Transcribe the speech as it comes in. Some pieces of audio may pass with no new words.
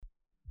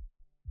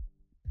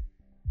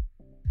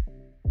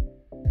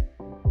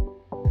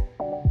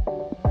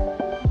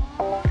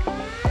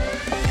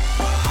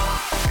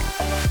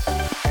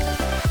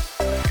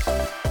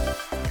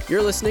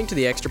You're listening to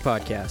The Extra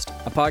Podcast,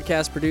 a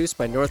podcast produced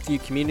by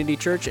Northview Community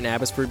Church in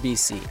Abbotsford,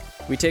 BC.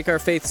 We take our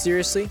faith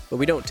seriously, but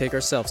we don't take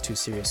ourselves too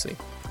seriously.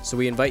 So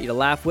we invite you to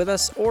laugh with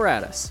us or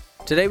at us.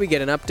 Today we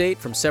get an update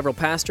from several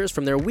pastors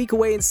from their week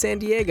away in San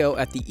Diego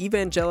at the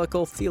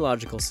Evangelical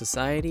Theological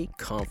Society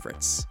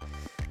Conference.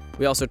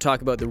 We also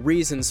talk about the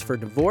reasons for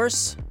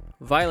divorce,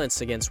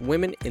 violence against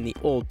women in the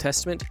Old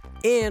Testament,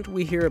 and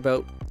we hear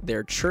about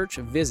their church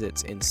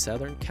visits in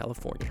Southern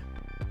California.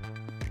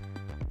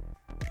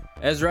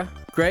 Ezra,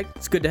 Greg,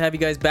 it's good to have you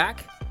guys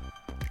back.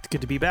 It's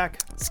good to be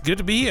back. It's good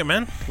to be here,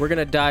 man. We're going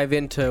to dive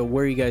into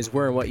where you guys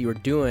were and what you were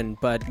doing,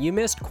 but you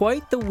missed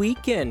quite the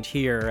weekend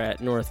here at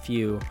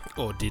Northview.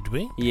 Oh, did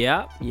we?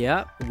 Yeah.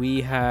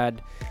 We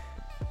had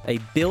a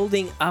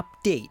building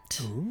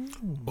update. Ooh.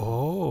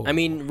 Oh. I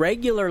mean,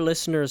 regular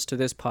listeners to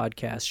this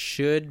podcast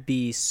should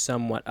be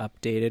somewhat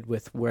updated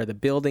with where the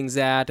building's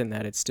at and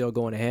that it's still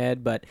going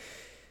ahead, but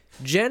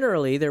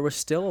generally there was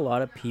still a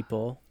lot of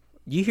people.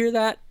 You hear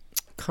that?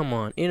 Come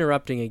on,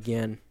 interrupting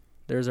again.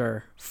 There's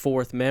our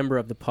fourth member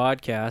of the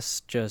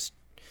podcast just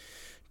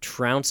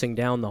trouncing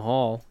down the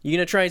hall. You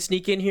gonna try and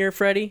sneak in here,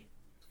 Freddie?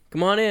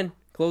 Come on in.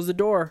 Close the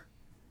door.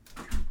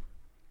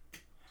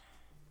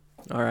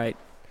 All right.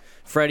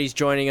 Freddie's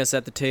joining us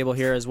at the table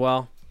here as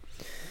well.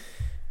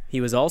 He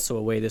was also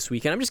away this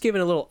weekend. I'm just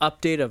giving a little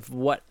update of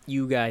what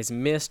you guys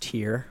missed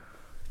here.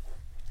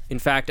 In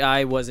fact,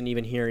 I wasn't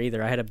even here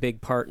either. I had a big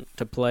part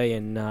to play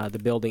in the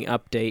building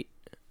update,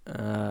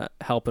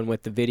 helping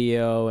with the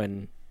video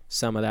and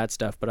some of that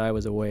stuff, but I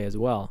was away as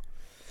well.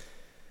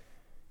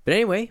 But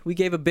anyway, we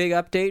gave a big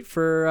update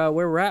for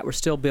where we're at. We're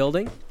still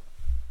building.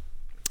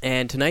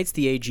 And tonight's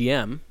the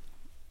AGM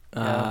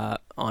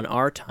on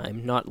our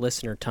time, not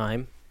listener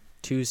time,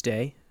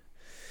 Tuesday.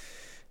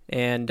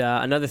 And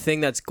another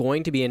thing that's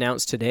going to be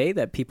announced today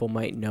that people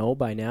might know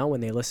by now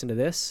when they listen to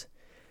this,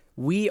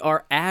 we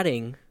are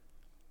adding,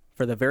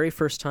 for the very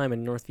first time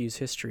in Northview's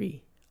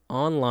history,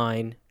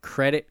 online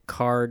credit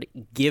card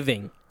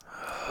giving.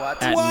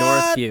 What? At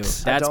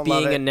Northview. That's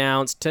being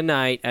announced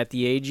tonight at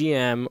the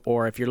AGM,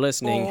 or if you're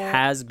listening,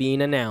 has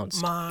been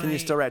announced. Can you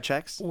still write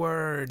checks?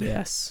 Word.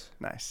 Yes.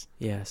 Nice.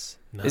 Yes.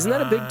 Isn't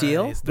that a big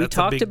deal? That's We a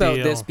talked big about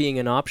deal. this being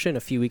an option a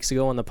few weeks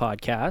ago on the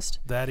podcast.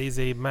 That is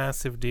a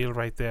massive deal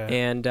right there.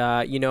 And,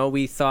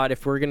 we thought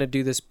if we're going to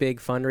do this big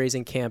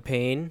fundraising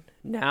campaign,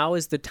 now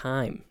is the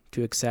time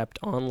to accept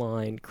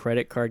online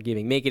credit card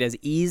giving. Make it as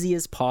easy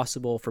as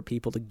possible for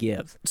people to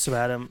give. So,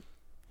 Adam,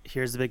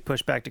 here's the big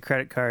pushback to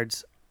credit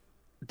cards.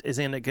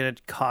 Isn't it going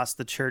to cost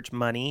the church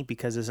money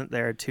because isn't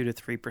there a 2 to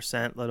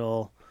 3%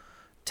 little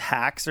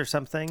tax or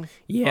something?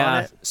 Yeah.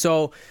 On it?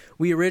 So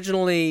we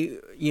originally,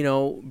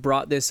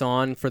 brought this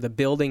on for the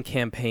building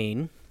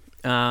campaign,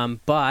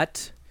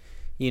 but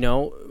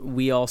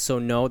we also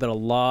know that a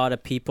lot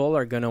of people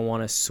are going to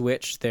want to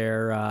switch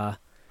their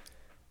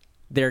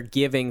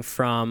giving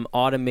from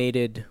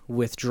automated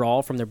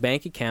withdrawal from their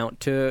bank account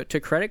to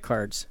credit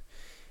cards.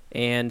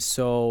 And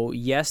so,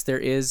 yes, there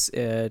is,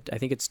 I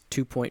think it's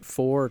 2.4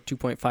 or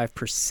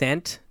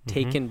 2.5%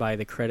 taken by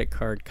the credit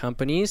card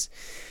companies.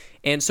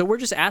 And so we're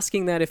just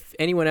asking that if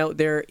anyone out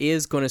there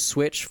is going to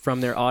switch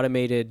from their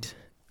automated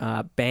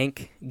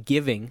bank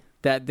giving,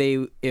 that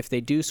if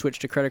they do switch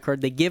to credit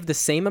card, they give the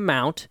same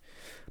amount,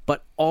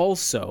 but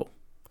also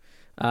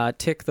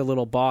tick the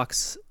little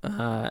box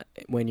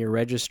when you're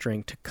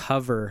registering to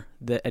cover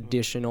the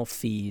additional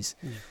fees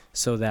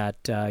so that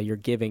your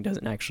giving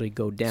doesn't actually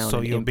go down. So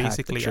and you're impact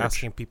basically the church.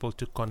 asking people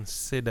to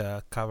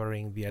consider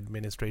covering the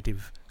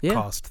administrative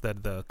cost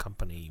that the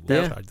company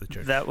will charge the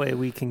church. That way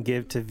we can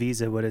give to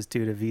Visa what is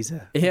due to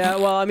Visa. Yeah,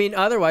 well, I mean,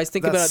 otherwise,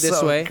 think about it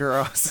this way.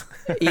 Gross.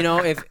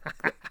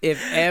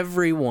 If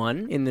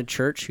everyone in the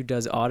church who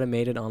does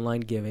automated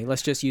online giving,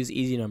 let's just use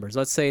easy numbers.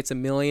 Let's say it's $1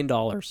 million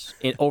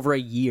in over a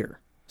year,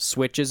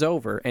 switches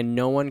over, and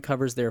no one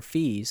covers their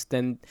fees,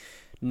 then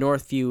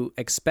Northview,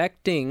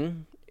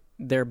 expecting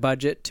their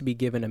budget to be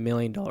given $1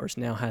 million,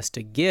 now has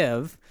to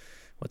give,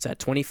 what's that,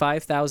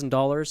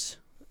 $25,000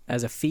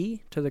 as a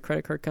fee to the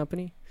credit card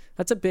company?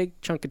 That's a big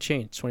chunk of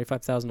change.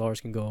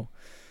 $25,000 can go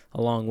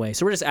a long way.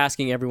 So we're just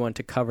asking everyone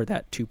to cover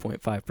that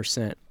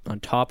 2.5% on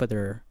top of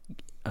their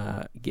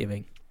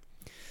giving.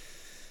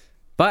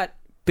 But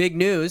big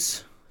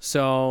news.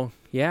 So,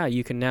 yeah,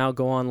 you can now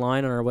go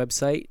online on our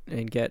website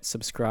and get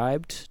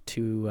subscribed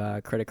to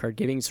credit card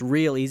giving. It's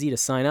real easy to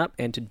sign up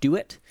and to do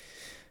it.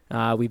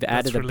 We've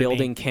added a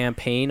building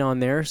campaign on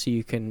there so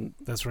you can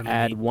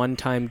add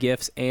one-time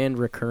gifts and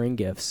recurring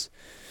gifts.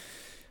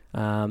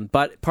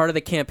 But part of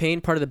the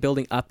campaign, part of the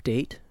building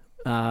update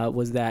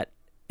was that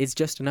it's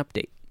just an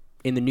update.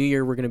 In the new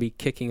year, we're going to be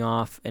kicking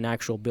off an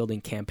actual building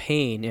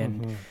campaign.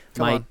 And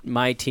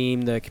my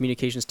team, the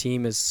communications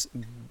team, is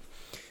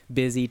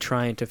busy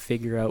trying to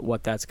figure out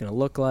what that's going to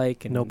look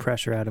like. And no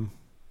pressure, Adam.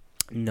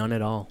 None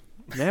at all.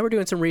 Yeah, we're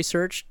doing some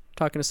research,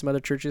 talking to some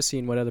other churches,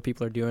 seeing what other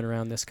people are doing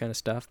around this kind of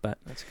stuff. But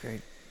that's great.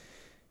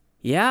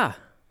 Yeah.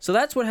 So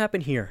that's what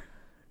happened here.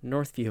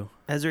 Northview.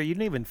 Ezra, you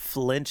didn't even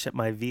flinch at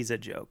my Visa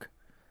joke.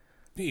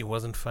 It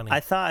wasn't funny. I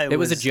thought it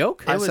was a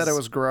joke? I said it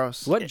was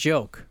gross. What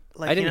joke?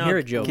 I didn't hear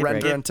a joke.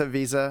 Render Right? unto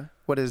Visa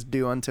what is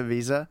due unto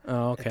Visa.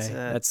 Oh, okay. It's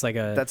That's like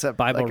a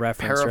Bible like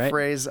reference, right?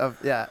 paraphrase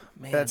of Man.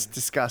 That's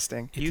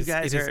disgusting. You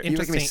guys are You're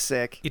making me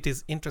sick. It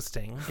is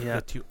interesting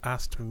that you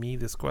asked me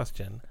this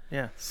question.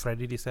 Yeah.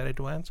 Freddie decided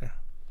to answer.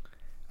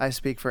 I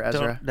speak for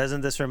Ezra.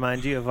 Doesn't this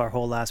remind you of our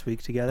whole last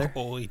week together?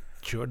 Oh, it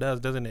sure does,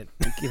 doesn't it?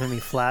 Giving me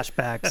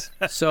flashbacks.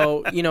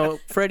 So,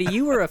 Freddie,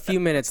 you were a few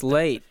minutes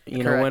late.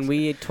 When Correct.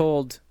 we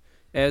told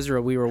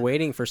Ezra we were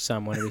waiting for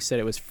someone and we said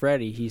it was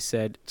Freddie, he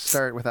said,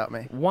 Start without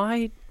me.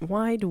 Why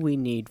do we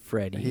need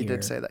Freddie He here?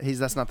 did say that.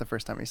 That's not the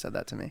first time he said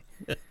that to me.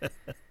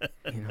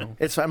 You know.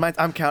 It's fine.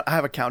 I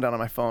have a countdown on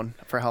my phone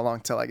for how long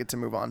till I get to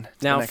move on to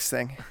Now, the next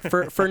thing.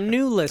 For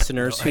new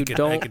listeners who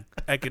don't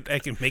I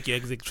can make you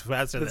exit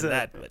faster than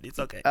that, but it's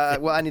okay.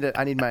 Well, I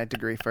need my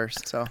degree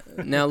first. So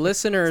now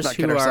listeners Let's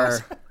not who kid are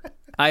ourselves.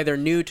 either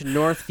new to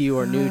Northview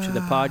or new to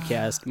the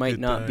podcast might Good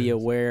not be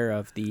times. aware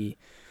of the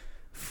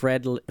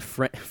friendly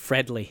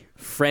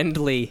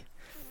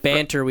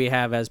banter we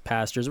have as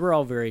pastors. We're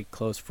all very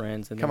close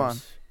friends, and Come on.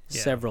 there's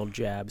Yeah. several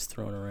jabs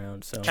thrown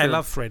around. So I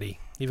love Freddie,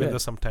 even Good. though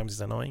sometimes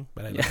it's annoying,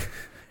 but I love him.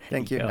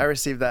 Thank you. go. I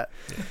received that.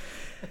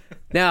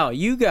 Now,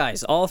 you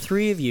guys, all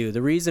three of you,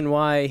 the reason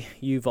why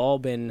you've all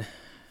been,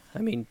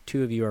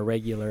 two of you are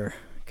regular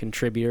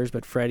contributors,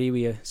 but Freddie,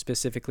 we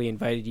specifically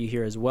invited you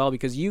here as well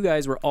because you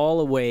guys were all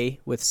away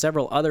with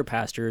several other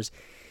pastors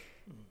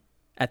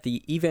at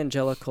the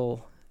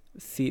Evangelical,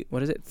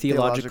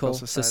 Theological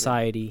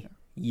Society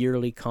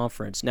yearly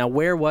conference. Now,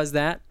 where was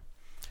that?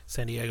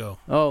 San Diego.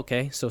 Oh,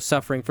 okay. So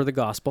Suffering for the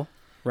Gospel,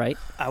 right?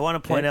 I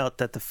want to point out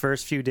that the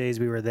first few days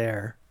we were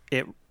there,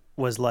 it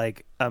was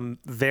like a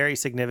very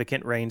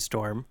significant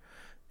rainstorm,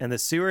 and the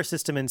sewer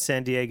system in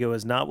San Diego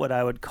is not what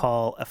I would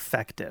call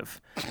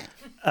effective.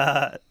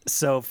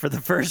 So for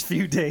the first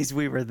few days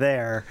we were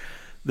there,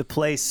 the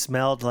place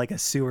smelled like a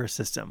sewer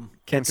system.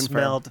 Can It confirm.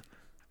 smelled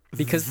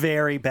Because-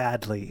 very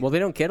badly. Well, they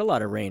don't get a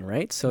lot of rain,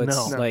 right? So it's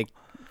No. like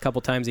a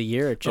couple times a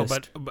year. It No,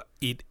 just but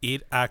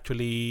it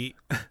actually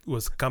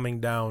was coming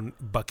down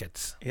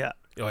buckets. Yeah.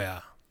 Oh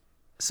yeah.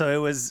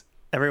 So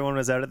everyone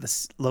was out at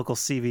the local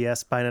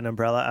CVS buying an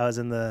umbrella. I was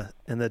in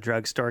the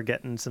drugstore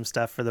getting some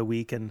stuff for the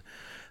week, and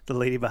the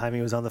lady behind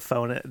me was on the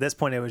phone. At this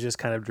point, it was just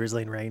kind of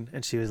drizzling rain,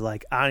 and she was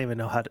like, "I don't even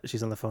know how to."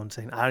 She's on the phone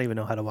saying, "I don't even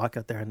know how to walk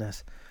out there in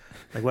this.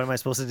 Like, what am I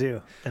supposed to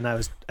do?" And I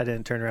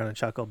didn't turn around and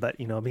chuckle, but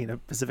being a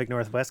Pacific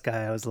Northwest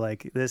guy, I was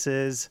like, "This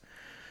is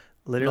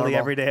literally Normal.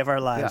 every day of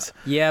our lives."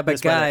 yeah, but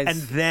This weather. guys,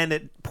 and then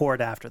it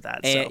poured after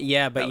that. So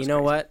yeah, that but you was know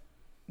crazy. what?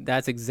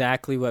 That's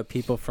exactly what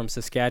people from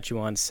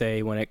Saskatchewan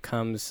say when it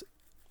comes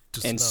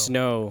To and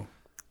snow.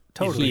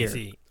 Totally. Here.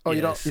 Easy. Oh,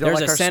 you don't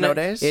Yes. like our snow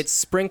days? It's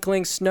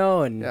sprinkling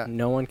snow and Yeah.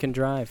 no one can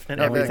drive. And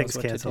No one knows everything's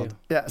what to canceled. do.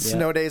 Yeah,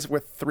 snow days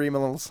with 3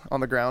 mils on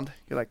the ground.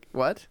 You're like,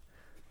 what?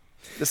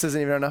 This isn't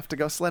even enough to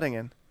go sledding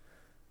in.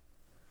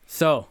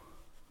 So,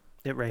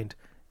 It rained.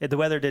 The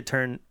weather did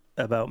turn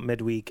about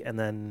midweek, and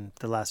then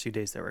the last few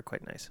days there were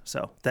quite nice.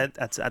 So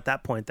that's at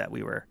that point that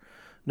we were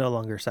no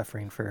longer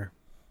suffering for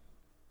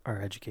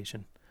our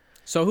education.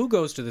 so who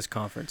goes to this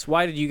conference?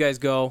 Why did you guys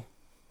go?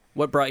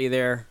 What brought you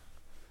there?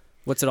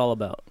 What's it all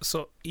about?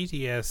 So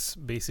ETS,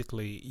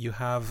 basically, you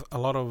have a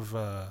lot of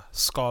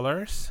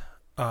scholars,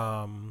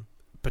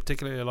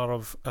 particularly a lot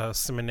of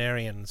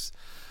seminarians,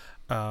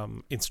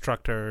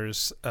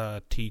 instructors,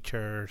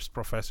 teachers,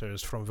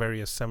 professors from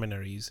various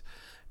seminaries,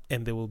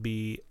 and they will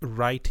be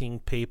writing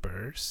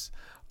papers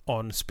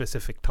on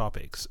specific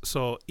topics.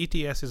 So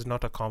ETS is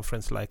not a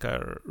conference like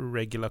a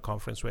regular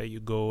conference where you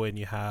go and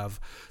you have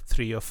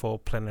 3 or 4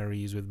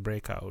 plenaries with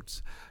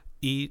breakouts.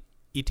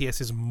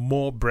 ETS is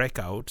more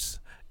breakouts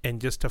and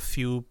just a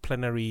few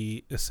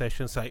plenary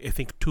sessions. I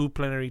think 2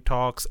 plenary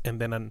talks and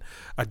then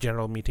a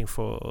general meeting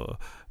for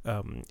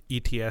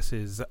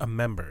ETS's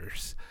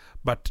members.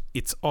 But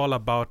it's all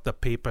about the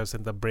papers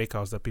and the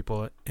breakouts that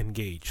people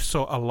engage.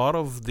 So a lot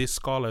of these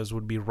scholars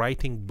would be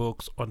writing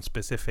books on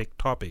specific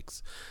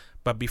topics.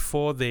 But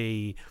before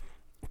they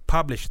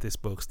publish these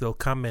books, they'll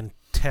come and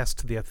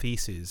test their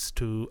thesis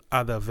to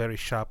other very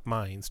sharp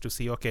minds to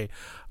see, okay,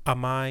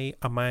 am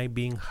I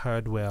being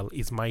heard well?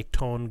 Is my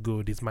tone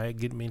good? Is my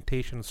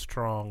argumentation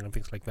strong? And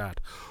things like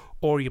that.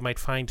 Or you might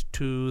find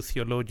 2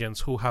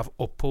 theologians who have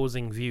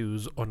opposing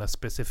views on a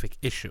specific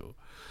issue.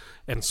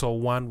 And so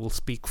one will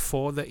speak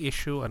for the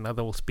issue,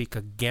 another will speak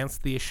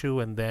against the issue,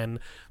 and then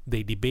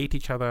they debate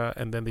each other,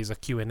 and then there's a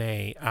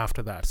Q&A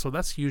after that. So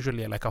that's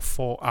usually like a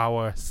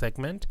 4-hour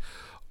segment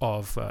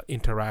of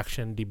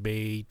interaction,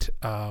 debate,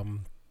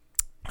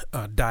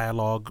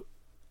 dialogue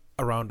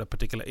around a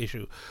particular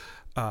issue.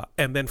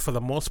 And then for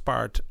the most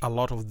part, a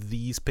lot of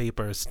these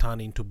papers turn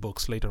into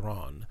books later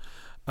on.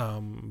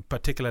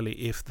 particularly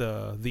if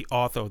the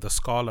author or the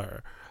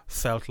scholar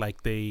felt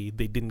like they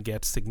didn't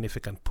get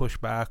significant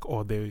pushback,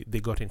 or they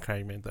got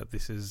encouragement that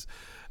this is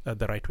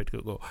the right way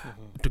to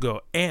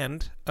go.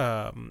 And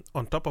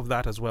on top of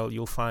that as well,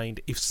 you'll find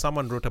if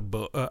someone wrote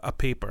a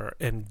paper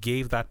and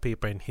gave that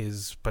paper in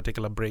his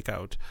particular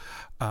breakout,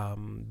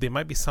 there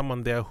might be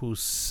someone there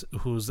who's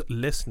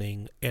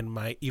listening and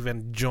might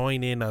even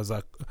join in as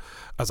a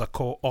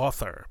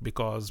co-author,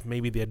 because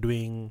maybe they're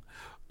doing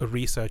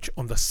research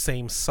on the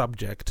same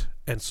subject,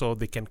 and so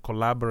they can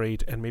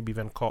collaborate and maybe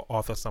even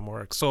co-author some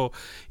work. So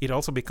it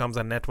also becomes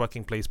a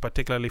networking place,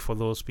 particularly for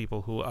those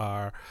people who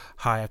are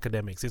high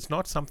academics. It's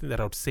not something that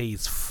I would say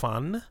is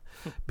fun,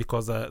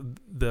 because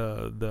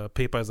the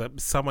papers,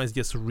 someone is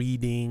just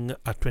reading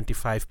a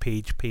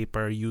 25-page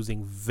paper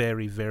using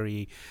very,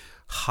 very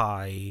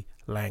high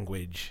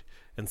language,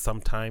 and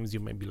sometimes you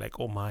may be like,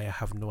 oh my, I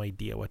have no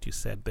idea what you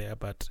said there,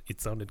 but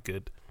it sounded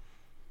good.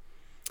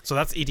 So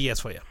that's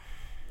ETS for you.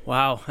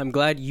 Wow, I'm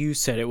glad you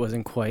said it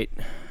wasn't quite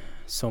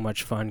so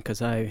much fun,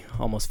 because I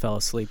almost fell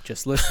asleep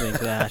just listening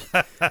to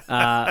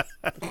that.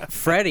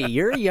 Freddie,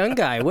 you're a young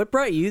guy. What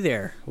brought you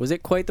there? Was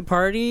it quite the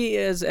party,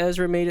 as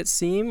Ezra made it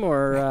seem,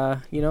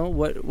 or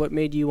what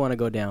made you want to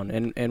go down,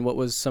 and what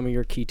was some of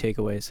your key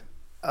takeaways?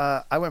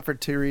 I went for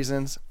two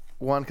reasons.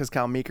 One, because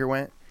Cal Meeker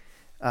went,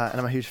 and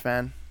I'm a huge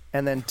fan.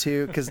 And then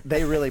two, because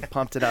they really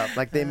pumped it up.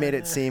 Like, they made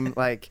it seem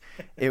like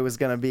it was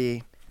going to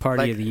be Party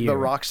like of the year. the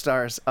rock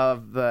stars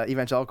of the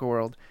evangelical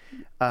world.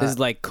 This is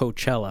like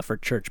Coachella for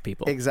church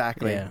people.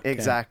 Exactly. Yeah, okay.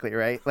 Exactly,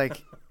 right?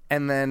 Like,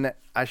 and then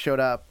I showed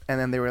up, and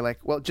then they were like,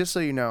 well, just so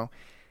you know,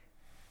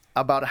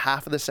 about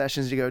half of the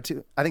sessions you go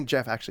to, I think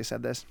Jeff actually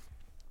said this,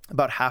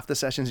 about half the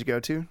sessions you go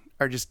to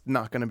are just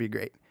not going to be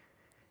great.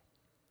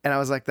 And I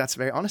was like, that's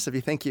very honest of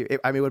you. Thank you.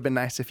 It would have been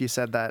nice if you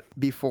said that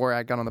before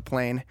I got on the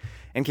plane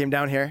and came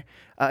down here.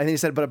 And then he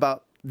said, but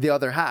about the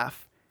other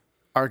half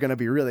are going to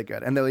be really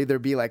good. And they'll either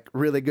be like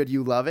really good,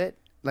 you love it,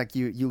 like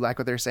you like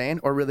what they're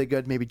saying, or really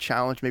good, maybe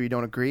challenged, maybe you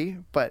don't agree,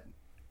 but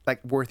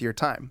like worth your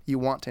time. You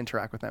want to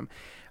interact with them.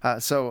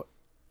 So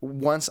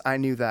once I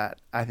knew that,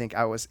 I think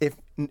if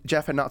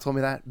Jeff had not told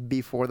me that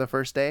before the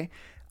first day,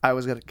 I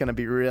was going to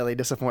be really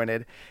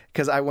disappointed,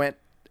 because I went,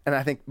 and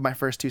I think my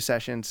first two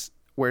sessions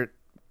were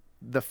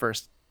the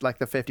first, like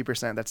the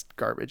 50%, that's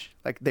garbage.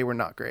 Like, they were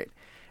not great.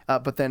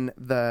 But then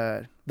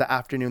the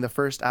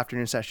first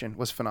afternoon session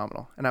was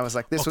phenomenal. And I was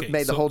like, this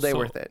made the whole day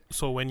worth it.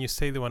 So when you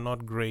say they were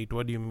not great,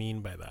 what do you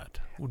mean by that?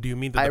 Do you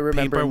mean that I the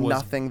remember paper was...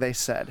 nothing they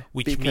said,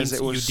 because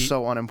it was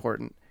so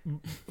unimportant.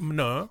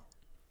 No,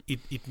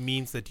 it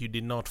means that you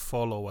did not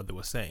follow what they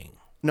were saying.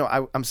 No,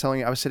 I'm telling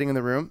you, I was sitting in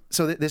the room.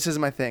 So this is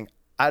my thing.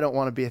 I don't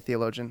want to be a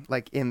theologian,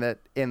 like in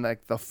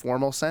the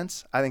formal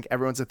sense. I think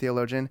everyone's a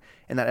theologian,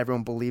 and that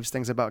everyone believes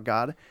things about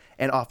God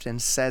and often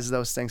says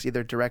those things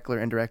either directly or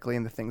indirectly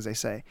in the things they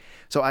say.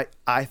 So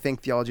I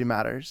think theology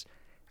matters.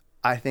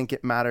 I think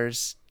it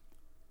matters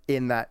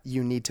in that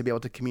you need to be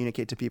able to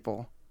communicate to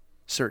people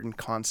certain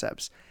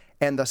concepts.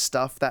 And the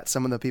stuff that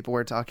some of the people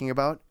were talking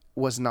about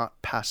was not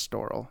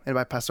pastoral. And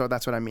by pastoral,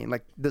 that's what I mean.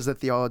 Like, does the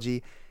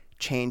theology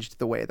change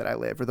the way that I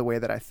live or the way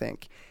that I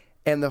think?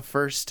 And the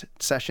first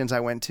sessions I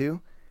went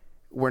to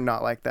were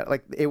not like that.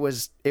 Like, it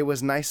was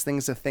nice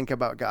things to think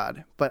about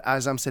God. But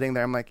as I'm sitting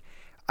there, I'm like,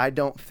 I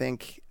don't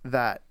think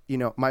that,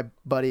 my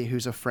buddy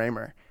who's a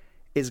framer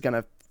is going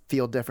to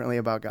feel differently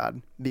about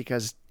God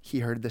because he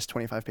heard this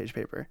 25-page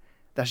paper.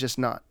 That's just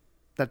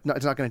it's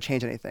not going to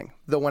change anything.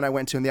 The one I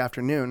went to in the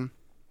afternoon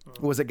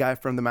was a guy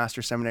from the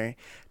Master's Seminary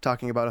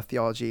talking about a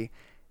theology,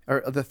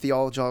 or the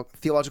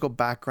theological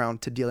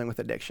background to dealing with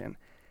addiction.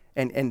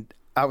 And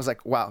I was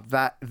like, wow,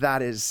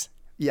 that is,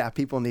 yeah,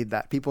 people need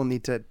that. People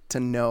need to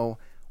know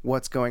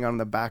what's going on in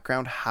the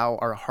background, how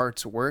our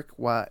hearts work,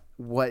 what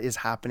is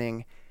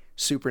happening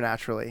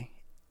supernaturally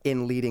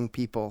in leading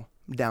people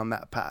down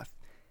that path.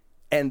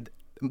 And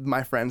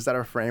my friends that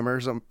are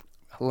framers,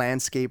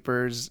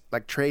 landscapers,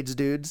 like trades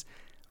dudes,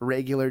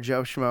 regular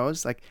Joe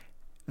Schmoes, like,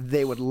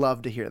 they would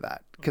love to hear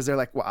that, because they're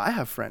like, well, I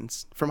have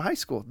friends from high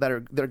school that are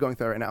going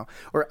through it right now.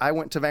 Or I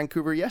went to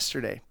Vancouver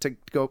yesterday to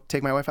go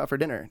take my wife out for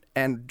dinner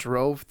and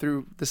drove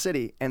through the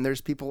city, and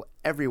there's people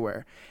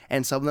everywhere,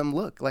 and some of them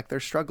look like they're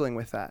struggling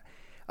with that.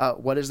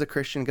 What is the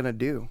Christian going to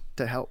do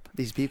to help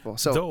these people?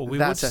 So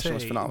that session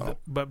was phenomenal.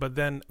 But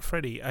then,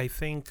 Freddie, I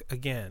think,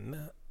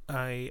 again,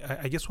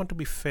 I just want to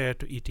be fair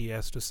to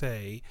ETS to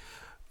say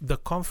the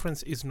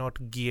conference is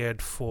not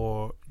geared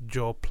for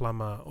Joe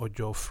Plumber or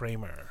Joe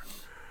Framer.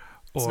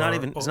 It's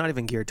not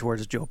even geared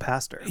towards Joe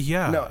Pastor.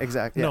 Yeah. No,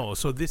 exactly. Yeah. No,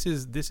 so this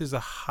is a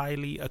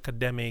highly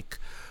academic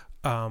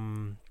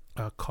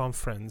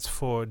conference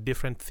for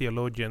different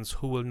theologians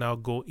who will now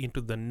go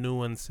into the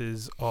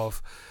nuances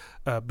of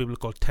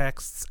biblical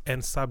texts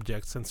and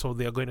subjects, and so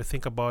they are going to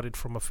think about it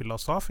from a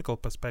philosophical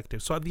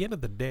perspective. So at the end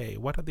of the day,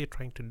 what are they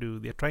trying to do?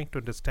 They're trying to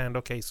understand,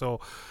 okay, so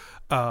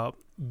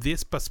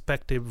this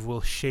perspective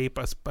will shape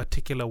a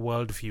particular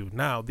worldview.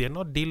 Now, they're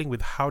not dealing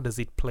with how does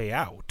it play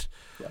out.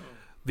 Yeah.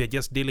 They're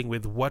just dealing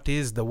with what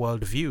is the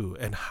worldview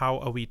and how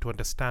are we to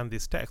understand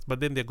this text.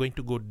 But then they're going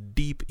to go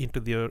deep into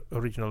the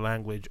original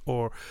language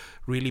or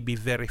really be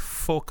very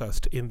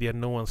focused in their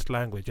nuanced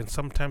language. And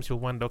sometimes you'll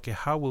wonder, okay,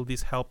 how will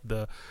this help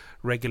the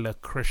regular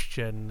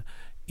Christian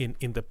in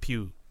the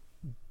pew?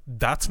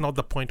 That's not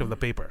the point of the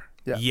paper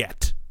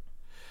yet.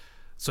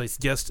 So it's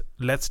just,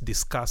 let's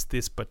discuss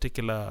this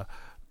particular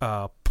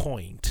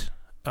point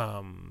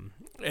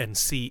and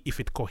see if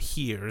it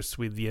coheres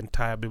with the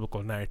entire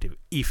biblical narrative.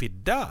 If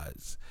it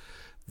does,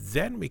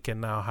 then we can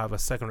now have a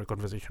secondary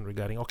conversation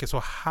regarding, okay, so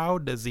how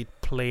does it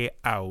play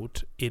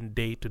out in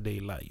day-to-day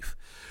life?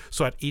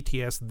 So at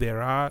ETS,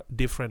 there are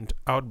different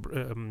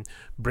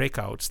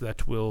breakouts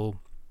that will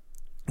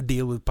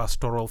deal with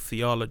pastoral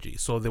theology.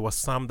 So there was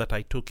some that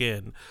I took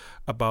in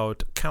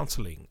about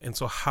counseling. And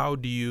so how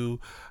do you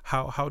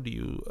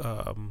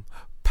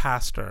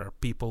pastor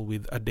people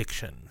with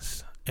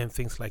addictions and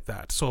things like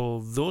that?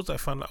 So those I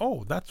found,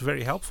 that's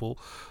very helpful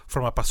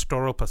from a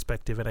pastoral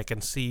perspective, and I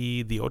can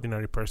see the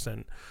ordinary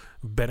person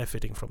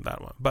benefiting from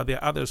that one. But there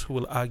are others who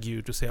will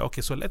argue to say,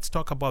 okay, so let's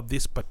talk about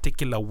this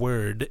particular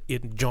word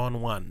in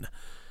John 1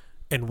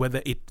 and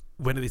whether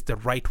it's the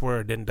right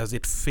word and does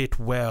it fit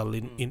well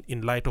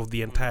in light of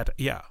the entire...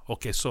 Yeah,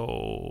 okay,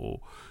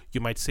 so you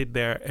might sit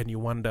there and you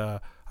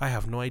wonder, I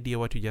have no idea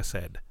what you just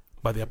said.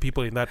 But there are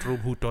people in that room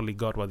who totally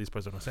got what this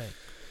person was saying.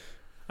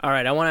 All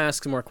right, I want to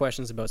ask some more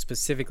questions about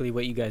specifically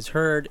what you guys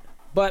heard.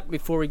 But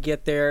before we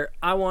get there,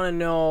 I want to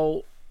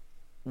know,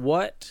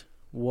 what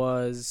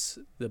was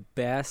the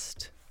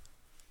best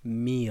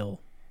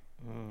meal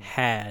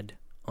had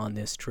on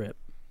this trip?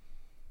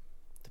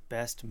 The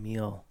best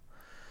meal.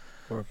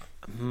 Or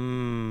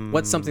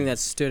what's something that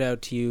stood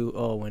out to you?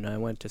 Oh, when I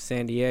went to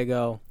San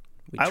Diego,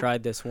 we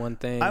tried this one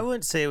thing. I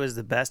wouldn't say it was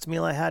the best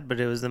meal I had, but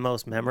it was the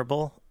most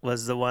memorable.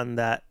 Was the one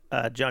that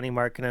Johnny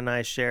Markin and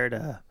I shared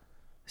a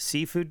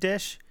seafood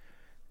dish,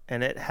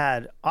 and it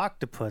had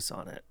octopus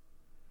on it.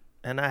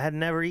 And I had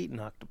never eaten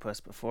octopus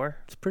before.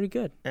 It's pretty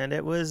good. And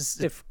it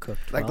was... If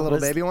cooked like well. the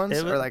little baby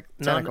ones? Or like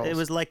tentacles? No, it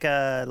was like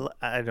I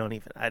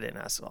didn't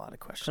ask a lot of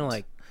questions. Kind of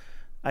like...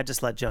 I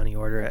just let Johnny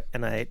order it,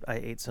 and I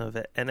ate some of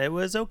it, and it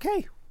was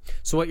okay.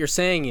 So what you're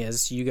saying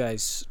is you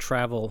guys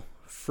travel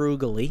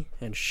frugally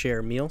and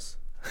share meals?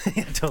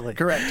 Yeah, totally.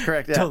 Correct,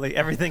 yeah. Totally.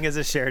 Everything is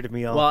a shared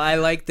meal. Well, I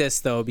like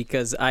this, though,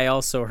 because I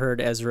also heard,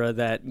 Ezra,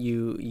 that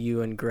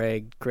you and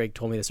Greg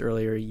told me this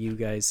earlier, you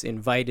guys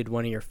invited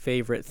one of your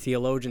favorite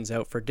theologians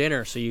out for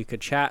dinner so you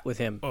could chat with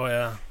him. Oh,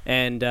 yeah.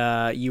 And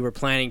you were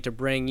planning to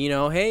bring,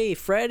 hey,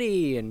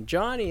 Freddie and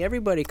Johnny,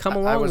 everybody, come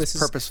along. I was this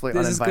purposefully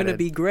This is uninvited. going to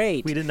be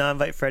great. We did not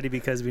invite Freddie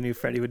because we knew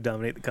Freddie would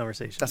dominate the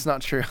conversation. That's not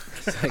true.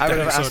 I would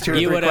have asked 2 or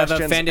 3 you would have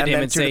questions offended him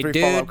then and 2 or say,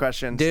 3 follow-up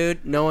questions.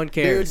 dude, no one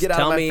cares. Dude, get out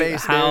Tell of my me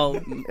face, how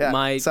dude.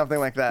 Yeah, something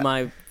like that.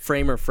 my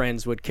framer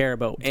friends would care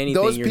about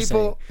anything Those you're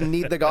people saying.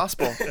 need the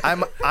gospel.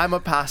 I'm a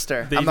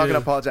pastor. I'm not going to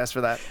apologize for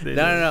that.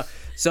 No.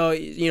 So,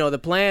 the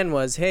plan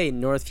was, hey,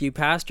 Northview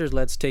pastors,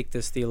 let's take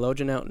this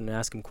theologian out and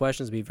ask him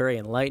questions. It'll be very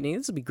enlightening.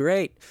 This will be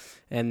great.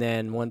 And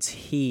then once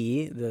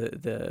he,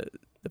 the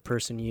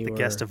person the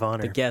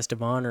guest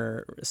of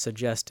honor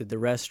suggested the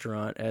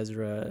restaurant,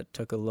 Ezra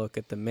took a look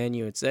at the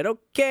menu and said,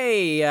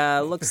 okay,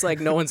 looks like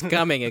no one's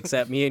coming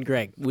except me and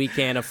Greg. We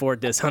can't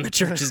afford this on the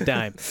church's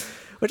dime.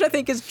 Which I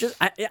think is just,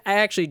 I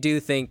actually do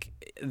think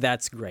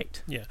that's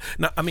great. Yeah.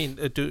 Now, I mean,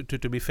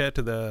 to be fair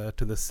to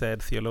the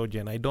said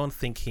theologian, I don't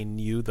think he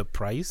knew the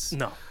price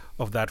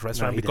of that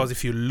restaurant, because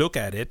if you look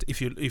at it, if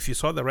you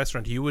saw the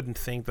restaurant, you wouldn't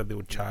think that they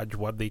would charge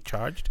what they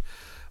charged.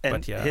 And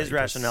but yeah, his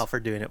rationale for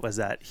doing it was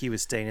that he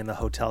was staying in the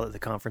hotel that the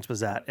conference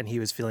was at, and he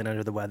was feeling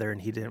under the weather,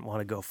 and he didn't want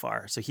to go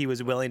far. So he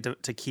was willing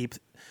to keep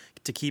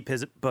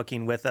his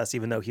booking with us,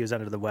 even though he was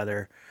under the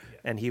weather. Yeah.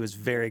 And he was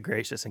very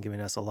gracious in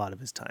giving us a lot of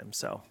his time.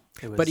 So,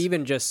 but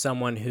even just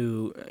someone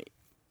who,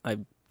 I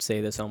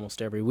say this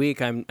almost every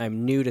week, I'm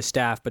new to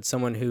staff, but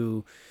someone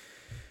who,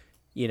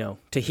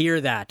 to hear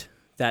that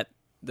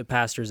the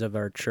pastors of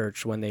our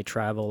church, when they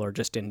travel, or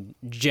just in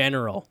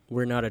general,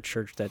 we're not a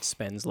church that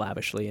spends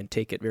lavishly and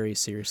take it very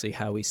seriously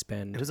how we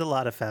spend. It was a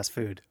lot of fast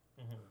food.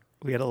 Mm-hmm.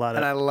 We had a lot of...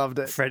 And I loved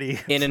it. Freddie.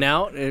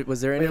 In-N-Out?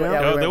 Was there In-N-Out?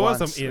 Yeah, there was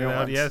some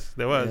In-N-Out, yes,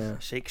 there was. Yeah.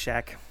 Shake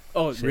Shack.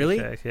 Oh, Shake really?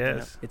 Shack,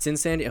 yes. It's in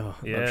San Diego.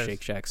 Oh, yes. I love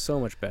Shake Shack. So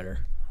much better.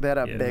 They had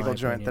a bagel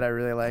joint opinion. that I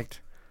really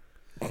liked.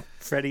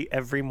 Freddie,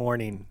 every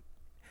morning,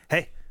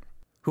 hey,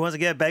 who wants to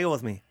get a bagel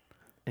with me?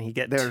 And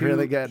They're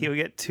really good. He would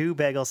get 2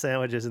 bagel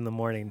sandwiches in the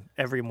morning,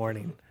 every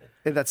morning.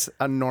 That's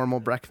a normal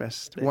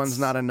breakfast. 1's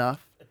not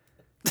enough.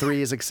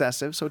 3 is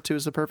excessive, so 2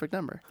 is the perfect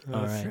number.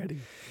 All right.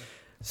 Freddie.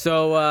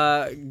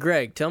 So,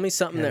 Greg, tell me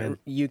something that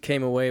you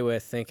came away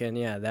with thinking,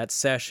 that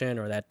session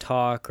or that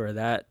talk or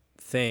that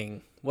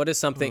thing. What is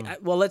something?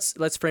 Well,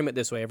 let's frame it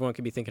this way. Everyone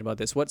can be thinking about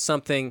this. What's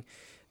something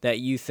that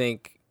you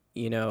think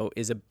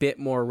is a bit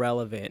more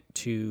relevant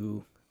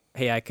to?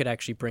 Hey, I could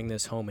actually bring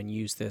this home and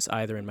use this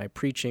either in my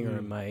preaching or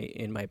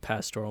in my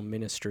pastoral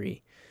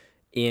ministry,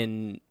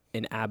 in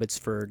an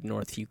Abbotsford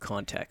Northview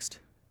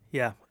context.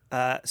 Yeah.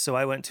 So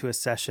I went to a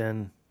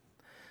session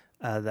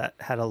that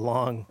had a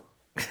long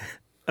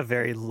a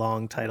very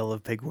long title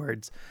of big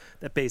words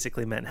that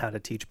basically meant how to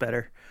teach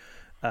better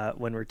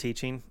when we're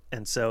teaching.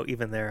 And so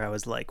even there, I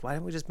was like, why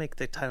don't we just make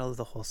the title of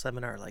the whole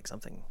seminar like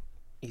something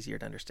easier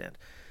to understand?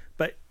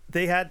 But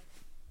they had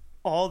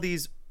all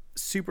these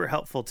super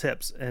helpful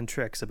tips and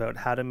tricks about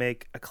how to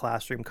make a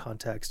classroom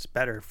context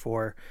better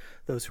for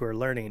those who are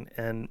learning.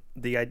 And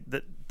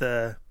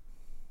the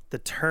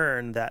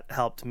turn that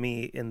helped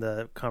me in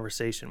the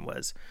conversation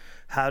was,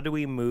 how do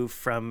we move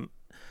from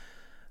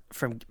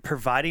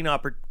providing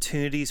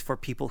opportunities for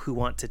people who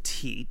want to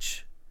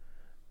teach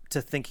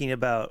to thinking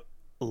about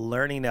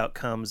learning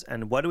outcomes,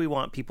 and what do we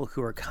want people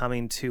who are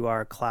coming to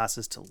our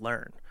classes to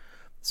learn?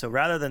 So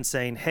rather than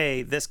saying,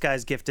 hey, this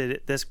guy's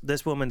gifted,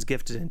 this woman's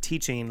gifted in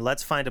teaching,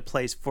 let's find a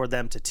place for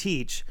them to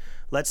teach.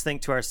 Let's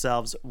think to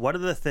ourselves, what are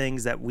the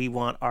things that we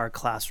want our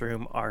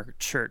classroom, our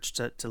church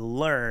to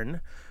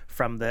learn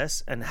from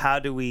this? And how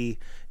do we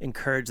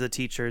encourage the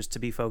teachers to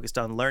be focused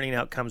on learning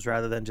outcomes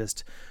rather than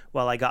just,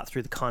 well, I got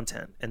through the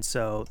content, and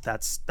so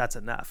that's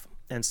enough.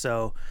 And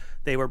so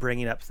they were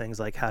bringing up things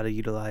like how to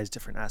utilize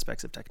different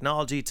aspects of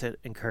technology to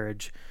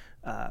encourage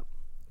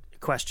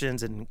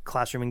questions and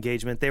classroom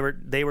engagement.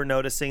 They were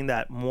noticing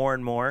that more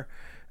and more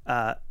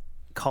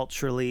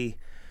culturally,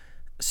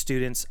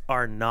 students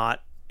are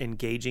not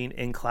engaging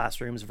in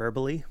classrooms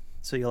verbally.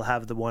 So you'll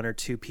have the one or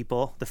two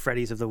people, the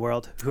Freddies of the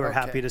world, who are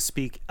happy to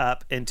speak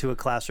up into a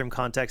classroom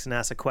context and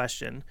ask a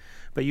question.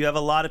 But you have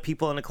a lot of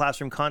people in a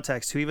classroom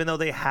context who, even though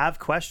they have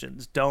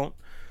questions, don't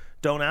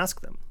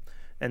ask them.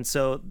 And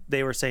so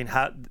they were saying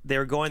how they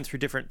were going through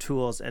different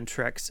tools and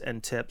tricks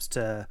and tips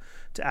to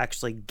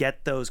actually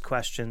get those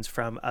questions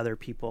from other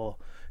people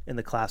in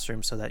the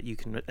classroom so that you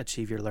can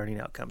achieve your learning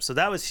outcomes. So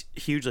that was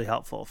hugely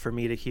helpful for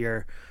me to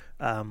hear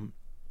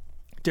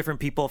different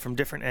people from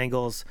different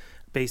angles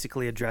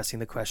basically addressing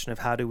the question of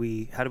how do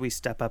we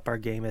step up our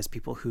game as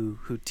people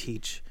who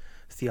teach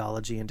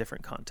theology in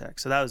different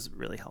contexts. So that was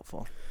really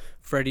helpful.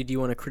 Freddie, do you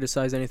want to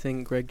criticize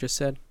anything Greg just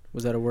said?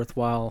 Was that a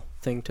worthwhile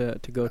thing to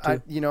go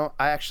to?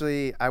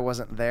 I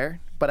wasn't there,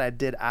 but I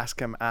did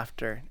ask him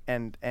after,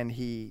 and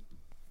he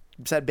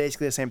said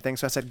basically the same thing.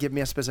 So I said, give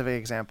me a specific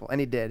example, and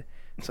he did.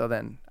 So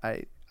then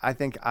I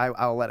think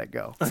I'll let it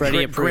go.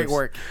 Freddie great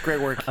work.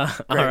 All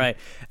right.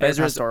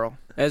 Ezra's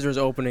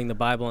opening the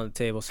Bible on the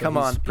table. So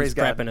praise he's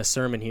God. prepping a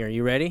sermon here.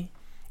 You ready?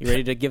 You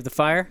ready to give the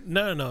fire?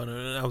 No.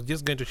 I was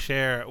just going to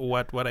share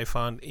what I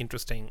found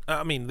interesting.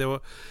 I mean, there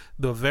were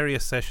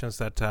various sessions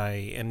that I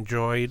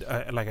enjoyed.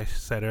 Like I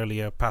said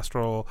earlier,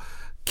 pastoral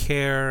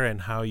care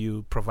and how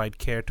you provide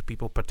care to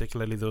people,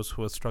 particularly those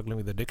who are struggling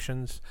with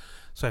addictions.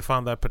 So I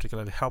found that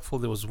particularly helpful.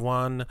 There was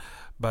one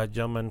by a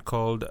gentleman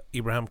called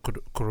Ibrahim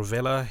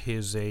Kuruvela.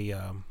 He's a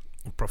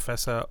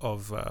professor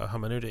of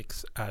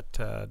hermeneutics at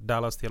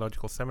Dallas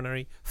Theological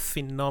Seminary.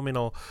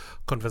 Phenomenal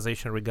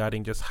conversation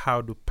regarding just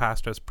how do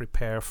pastors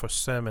prepare for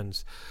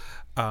sermons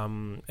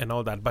and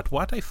all that. But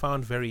what I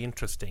found very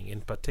interesting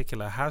in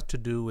particular has to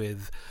do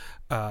with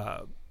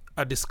a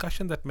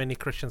discussion that many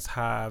Christians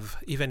have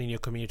even in your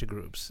community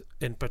groups,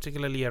 and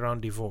particularly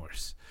around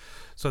divorce.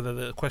 So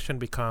the question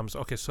becomes,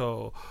 okay,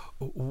 so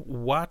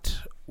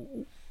what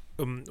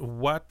are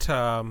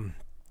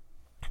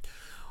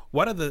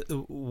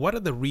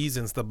the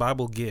reasons the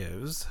Bible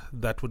gives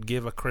that would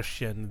give a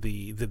Christian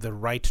the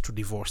right to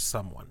divorce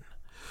someone?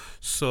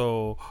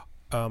 So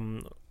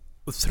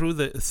through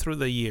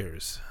the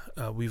years,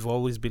 we've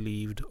always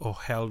believed or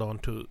held on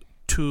to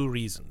two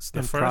reasons.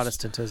 In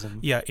Protestantism.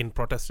 Yeah, in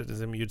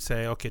Protestantism, you'd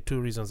say, okay,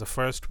 two reasons. The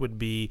first would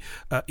be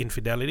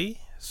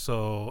infidelity.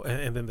 So,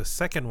 and then the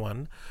second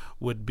one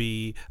would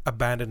be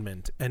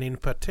abandonment. And in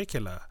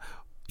particular,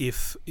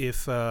 if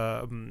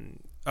a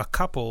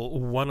couple,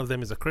 one of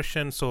them is a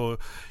Christian, so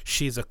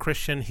she's a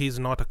Christian, he's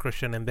not a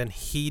Christian, and then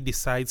he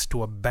decides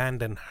to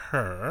abandon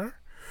her,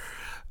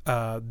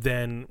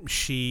 then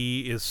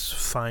she is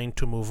fine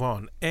to move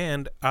on.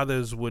 And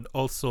others would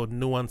also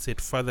nuance it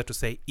further to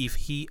say, if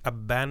he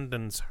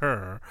abandons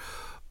her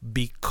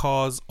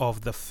because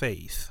of the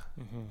faith,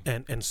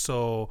 and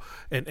so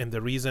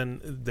the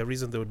reason they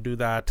would do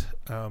that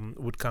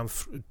would come.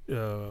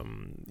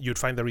 You'd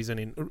find the reason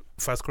in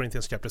 1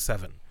 Corinthians chapter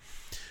 7.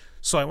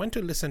 So I went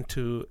to listen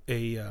to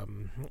a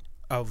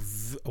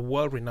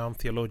world-renowned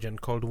theologian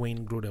called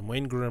Wayne Grudem.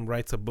 Wayne Grudem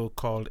writes a book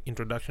called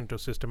Introduction to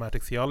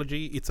Systematic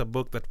Theology. It's a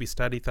book that we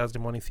study Thursday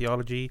morning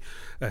theology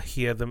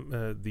here at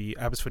the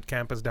Abbotsford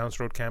campus, Downs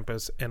Road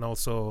campus, and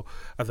also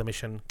at the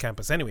Mission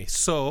campus. Anyway,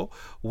 so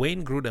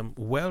Wayne Grudem,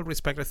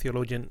 well-respected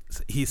theologian,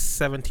 he's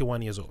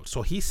 71 years old.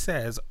 So he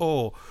says,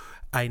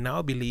 I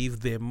now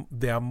believe there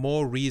are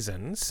more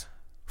reasons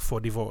for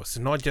divorce,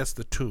 not just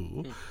the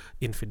two,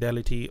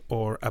 infidelity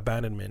or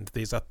abandonment.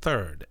 There's a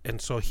third.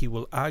 And so he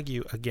will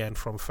argue again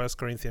from 1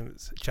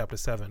 Corinthians chapter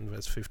 7,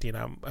 verse 15.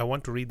 I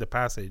want to read the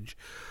passage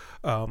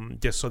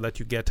just so that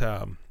you get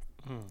a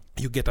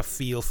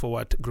feel for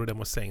what Grudem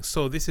was saying.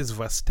 So this is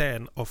verse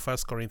 10 of 1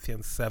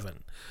 Corinthians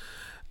 7.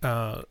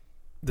 The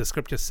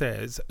scripture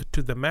says,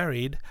 to the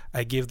married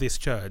I give this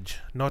charge,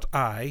 not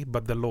I,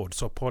 but the Lord.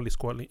 So Paul is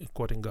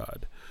quoting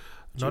God.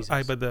 Not Jesus.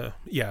 I, but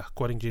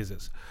quoting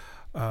Jesus.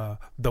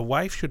 The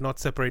wife should not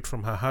separate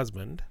from her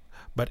husband,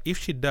 but if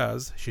she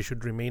does, she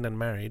should remain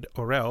unmarried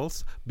or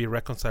else be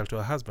reconciled to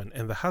her husband.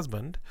 And the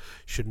husband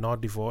should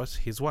not divorce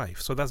his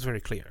wife. So that's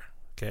very clear.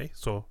 Okay,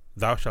 so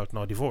thou shalt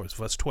not divorce.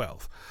 Verse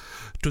 12.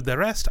 To the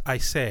rest I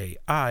say,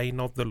 I,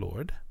 not the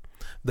Lord,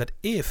 that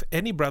if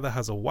any brother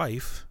has a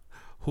wife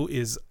who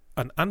is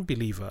an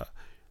unbeliever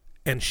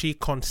and she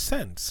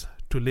consents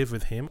to live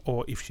with him,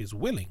 or if she's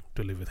willing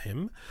to live with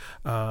him,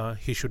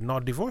 he should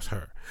not divorce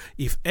her.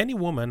 If any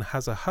woman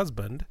has a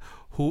husband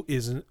who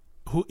is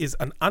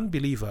an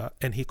unbeliever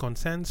and he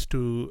consents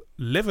to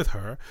live with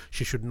her,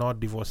 she should not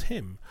divorce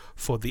him.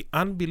 For the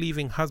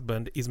unbelieving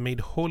husband is made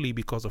holy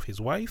because of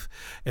his wife,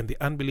 and the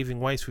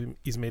unbelieving wife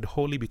is made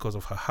holy because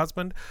of her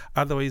husband.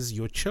 Otherwise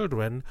your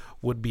children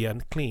would be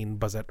unclean,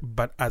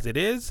 but as it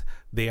is,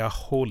 they are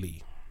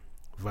holy.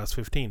 Verse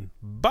 15.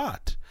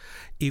 But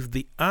if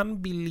the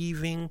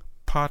unbelieving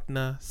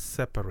partner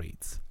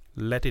separates,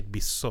 let it be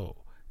so.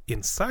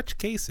 In such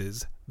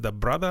cases, the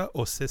brother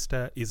or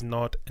sister is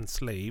not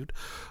enslaved.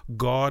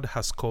 God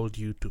has called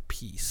you to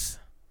peace.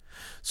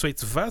 So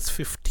it's verse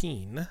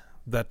 15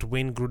 that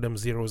Wayne Grudem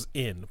zeroes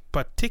in,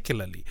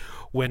 particularly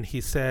when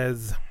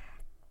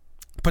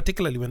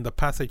the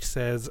passage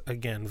says,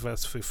 again,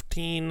 verse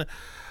 15,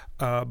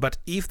 but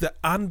if the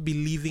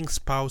unbelieving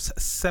spouse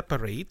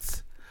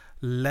separates,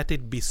 let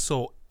it be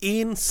so.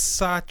 In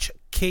such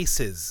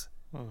cases,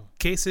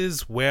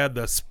 cases where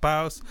the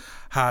spouse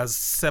has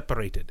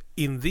separated.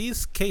 In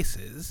these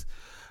cases,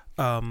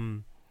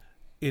 in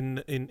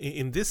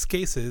these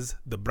cases,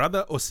 the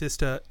brother or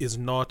sister is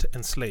not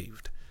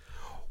enslaved.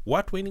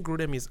 What Wayne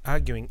Grudem is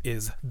arguing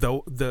is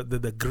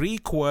the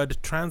Greek word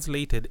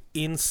translated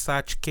in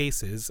such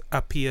cases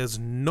appears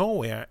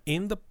nowhere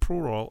in the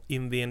plural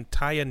in the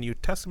entire New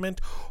Testament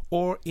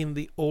or in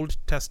the Old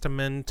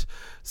Testament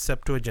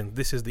Septuagint.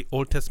 This is the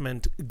Old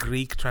Testament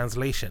Greek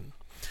translation.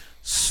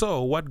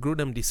 So what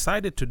Grudem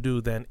decided to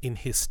do then in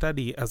his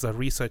study as a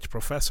research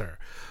professor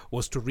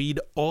was to read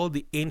all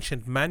the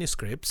ancient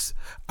manuscripts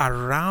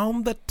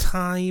around the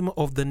time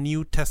of the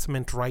New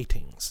Testament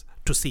writings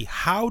to see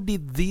how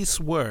did these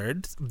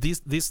words,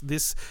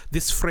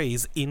 this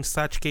phrase in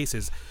such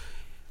cases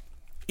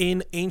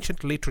in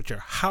ancient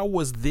literature, how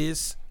was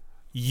this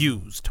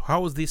used?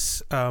 How was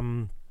this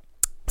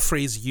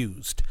phrase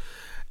used?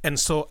 And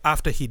so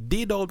after he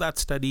did all that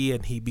study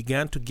and he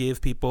began to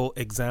give people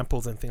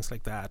examples and things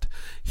like that,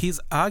 his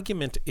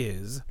argument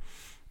is,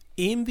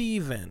 in the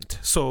event,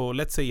 so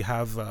let's say you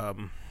have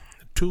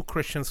two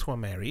Christians who are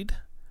married,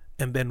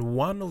 and then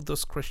one of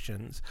those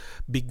Christians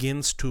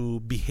begins to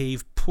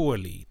behave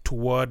poorly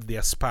toward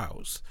their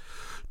spouse,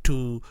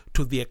 to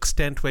the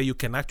extent where you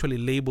can actually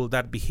label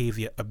that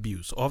behavior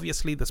abuse.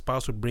 Obviously, the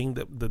spouse would bring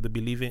the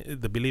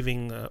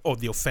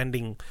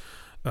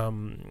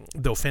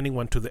offending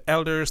one to the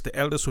elders. The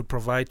elders would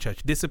provide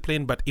church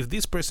discipline. But if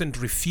this person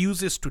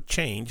refuses to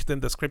change,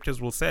 then the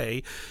scriptures will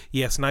say,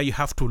 yes, now you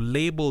have to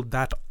label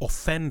that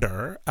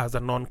offender as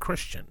a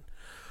non-Christian.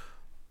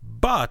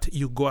 But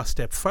you go a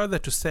step further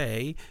to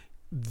say,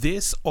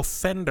 this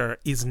offender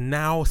is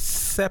now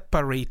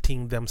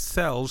separating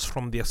themselves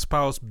from their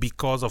spouse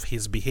because of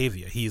his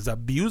behavior. He is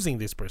abusing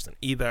this person,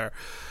 either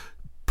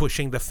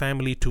pushing the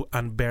family to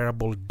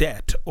unbearable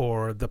debt,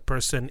 or the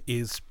person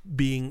is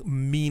being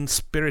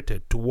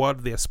mean-spirited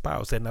toward their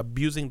spouse and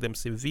abusing them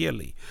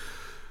severely.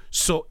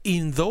 So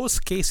in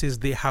those cases,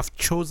 they have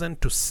chosen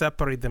to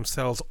separate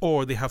themselves,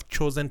 or they have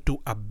chosen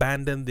to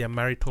abandon their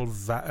marital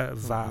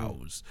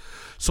vows.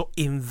 So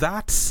in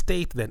that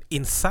state, then,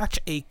 in such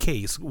a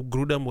case,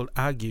 Grudem will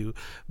argue,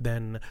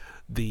 then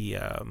the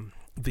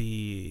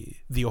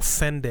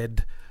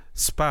offended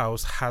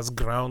spouse has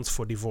grounds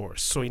for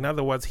divorce. So in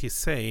other words, he's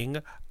saying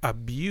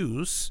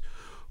abuse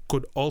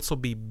could also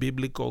be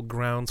biblical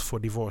grounds for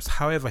divorce.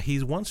 However,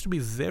 he wants to be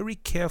very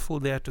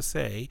careful there to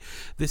say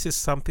this is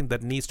something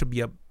that needs to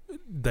be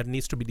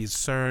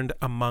discerned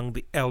among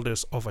the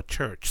elders of a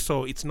church.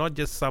 So it's not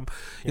just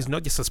it's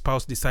not just a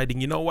spouse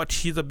deciding, you know what,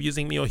 she's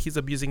abusing me or he's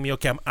abusing me,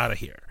 okay, I'm out of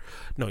here.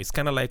 No, it's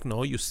kind of like,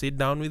 no, you sit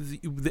down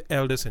with the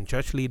elders and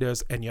church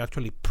leaders and you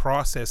actually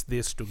process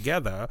this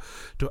together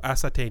to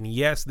ascertain,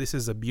 yes, this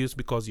is abuse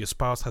because your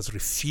spouse has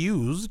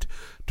refused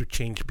to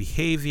change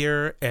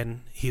behavior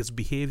and his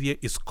behavior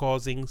is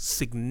causing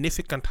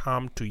significant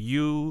harm to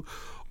you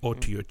or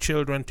to your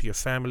children, to your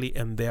family,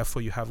 and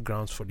therefore you have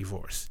grounds for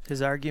divorce.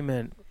 His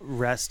argument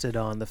rested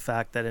on the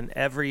fact that in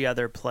every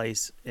other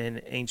place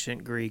in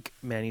ancient Greek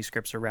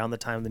manuscripts around the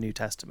time of the New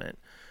Testament,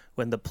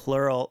 when the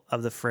plural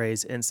of the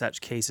phrase in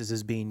such cases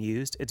is being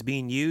used, it's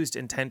being used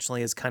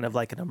intentionally as kind of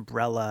like an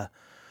umbrella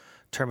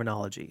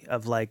terminology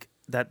of like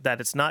that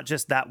it's not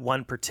just that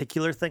one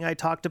particular thing I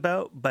talked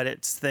about, but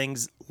it's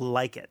things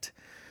like it.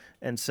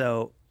 And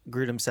so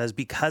Grudem says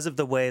because of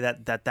the way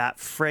that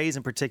phrase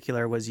in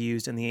particular was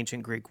used in the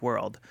ancient Greek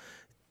world,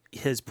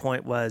 his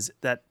point was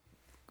that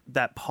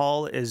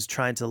Paul is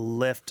trying to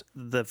lift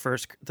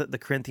the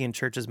Corinthian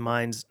church's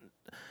minds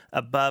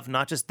above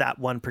not just that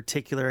one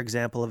particular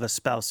example of a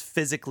spouse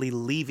physically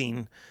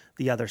leaving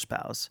the other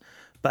spouse,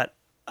 but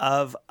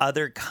of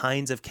other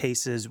kinds of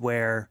cases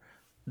where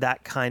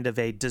that kind of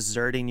a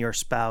deserting your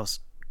spouse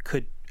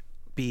could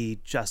be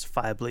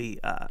justifiably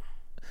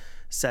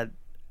said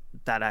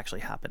that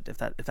actually happened, if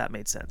that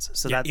made sense.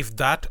 So yeah, that if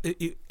that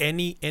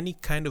any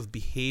kind of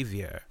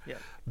behavior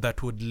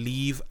that would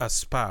leave a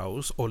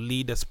spouse or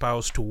lead a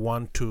spouse to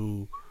want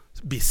to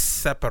be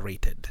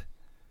separated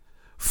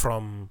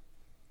from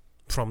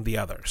the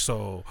other.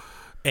 So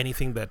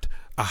anything that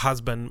a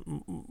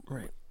husband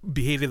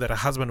behavior that a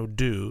husband would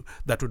do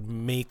that would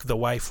make the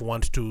wife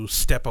want to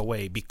step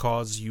away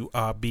because you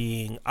are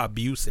being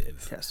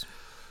abusive. Yes.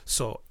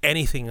 So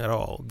anything at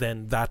all,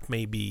 then that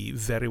may be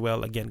very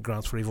well, again,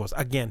 grounds for divorce.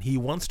 Again, he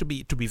wants to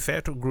be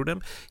fair to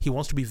Grudem, he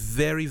wants to be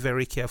very,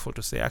 very careful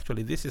to say,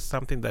 actually, this is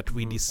something that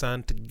we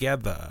discern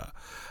together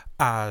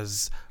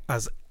as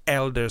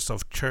elders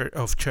of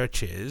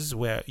churches,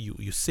 where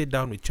you sit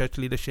down with church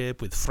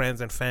leadership, with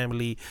friends and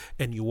family,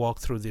 and you walk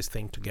through this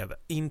thing together.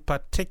 In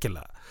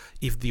particular,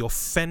 if the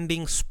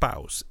offending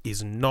spouse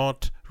is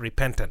not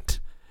repentant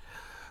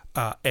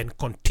and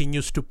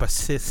continues to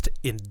persist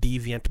in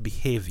deviant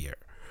behavior,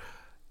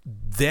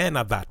 then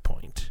at that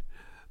point,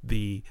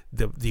 the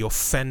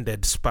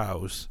offended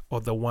spouse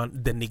or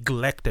the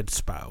neglected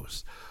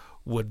spouse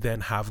would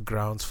then have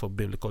grounds for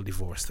biblical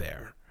divorce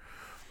there.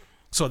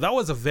 So that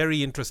was a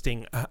very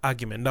interesting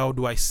argument. Now,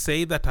 do I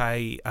say that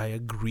I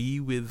agree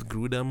with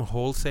Grudem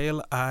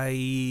wholesale? I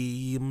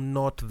am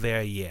not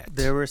there yet.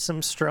 There were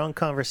some strong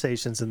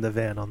conversations in the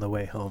van on the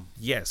way home.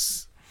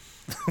 Yes.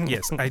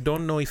 Yes, I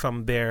don't know if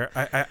I'm there.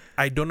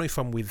 I don't know if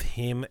I'm with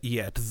him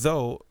yet.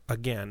 Though,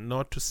 again,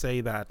 not to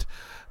say that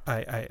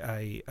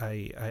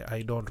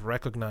I don't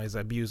recognize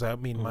abuse. I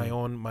mean, my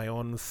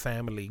own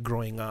family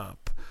growing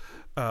up,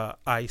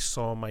 I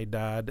saw my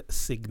dad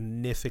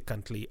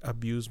significantly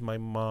abuse my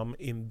mom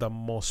in the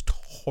most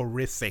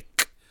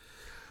horrific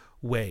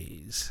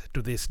ways.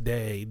 To this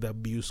day, the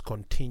abuse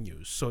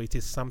continues. So it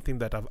is something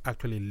that I've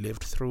actually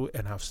lived through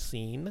and have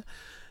seen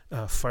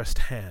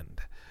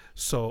firsthand.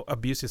 So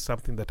abuse is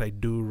something that I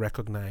do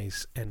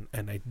recognize and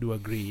I do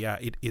agree. Yeah,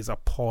 it is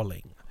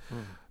appalling.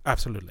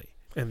 Absolutely.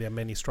 And there are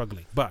many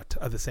struggling. But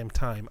at the same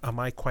time, am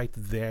I quite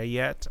there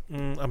yet?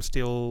 I'm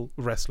still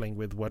wrestling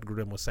with what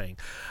Grudem was saying.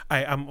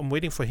 I'm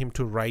waiting for him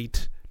to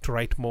write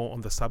more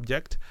on the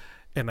subject,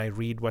 and I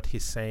read what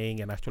he's saying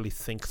and actually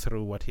think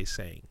through what he's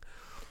saying.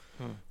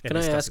 Can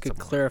I ask a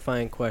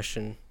clarifying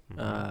question?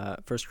 1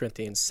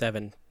 Corinthians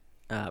 7,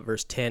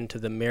 verse 10, to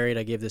the married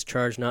I give this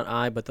charge, not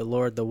I, but the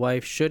Lord. The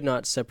wife should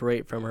not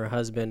separate from her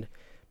husband,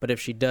 but if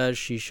she does,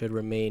 she should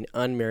remain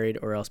unmarried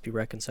or else be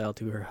reconciled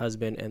to her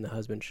husband, and the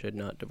husband should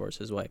not divorce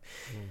his wife.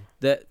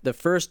 The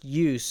first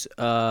use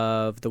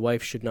of the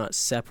wife should not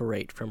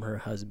separate from her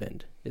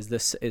husband,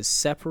 is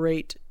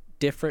separate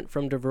different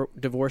from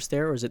divorce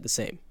there, or is it the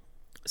same?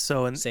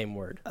 So Same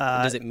word.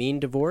 Does it mean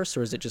divorce,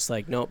 or is it just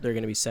like, nope, they're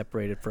going to be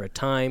separated for a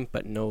time,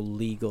 but no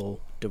legal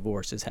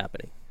divorce is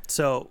happening?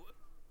 So,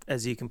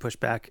 as you can push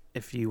back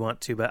if you want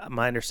to, but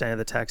my understanding of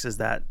the text is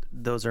that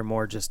those are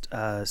more just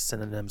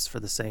synonyms for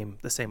the same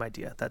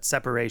idea. That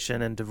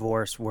separation and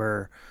divorce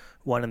were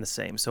one and the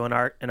same. So in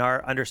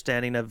our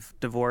understanding of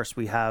divorce,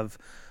 we have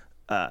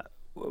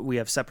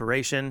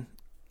separation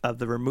of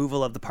the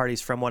removal of the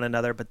parties from one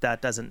another, but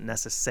that doesn't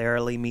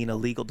necessarily mean a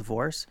legal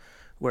divorce.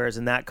 Whereas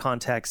in that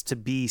context, to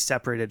be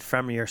separated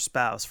from your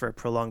spouse for a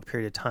prolonged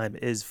period of time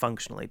is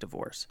functionally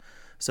divorce.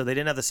 So they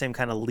didn't have the same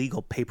kind of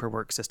legal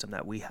paperwork system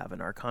that we have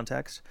in our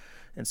context.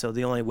 And so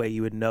the only way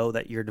you would know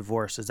that you're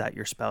divorced is that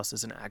your spouse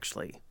isn't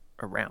actually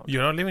around.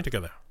 You're not living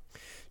together.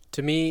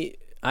 To me,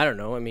 I don't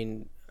know. I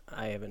mean,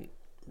 I haven't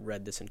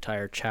read this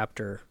entire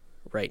chapter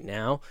right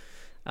now,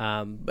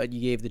 but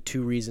you gave the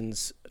two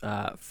reasons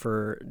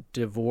for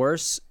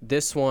divorce.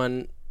 This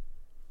one,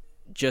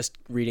 just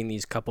reading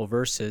these couple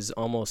verses,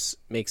 almost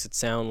makes it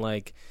sound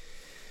like,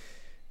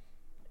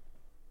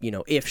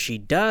 if she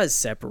does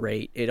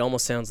separate, it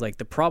almost sounds like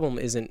the problem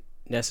isn't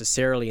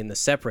necessarily in the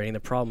separating. The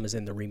problem is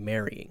in the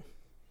remarrying.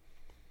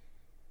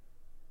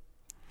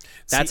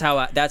 That's how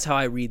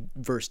I read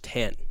verse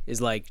 10. Is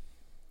like,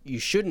 you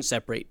shouldn't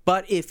separate,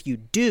 but if you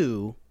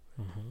do,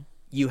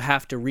 you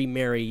have to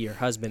remarry your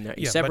husband that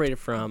you separated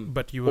from,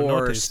 but you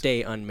will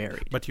stay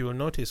unmarried. But you will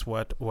notice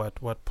what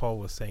Paul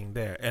was saying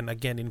there, and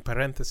again in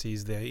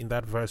parentheses there in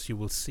that verse you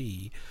will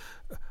see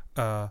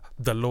the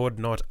Lord,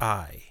 not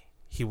I.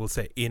 He will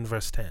say in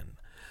verse 10.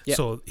 Yeah.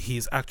 So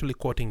he's actually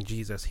quoting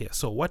Jesus here.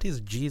 So what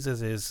is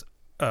Jesus's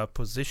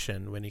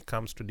position when it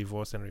comes to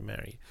divorce and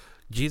remarry?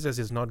 Jesus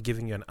is not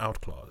giving you an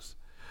out clause.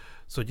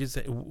 So Jesus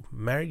said,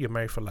 married, you're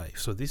married for life.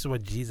 So this is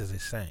what Jesus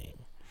is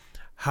saying.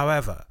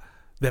 However,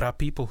 there are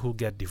people who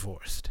get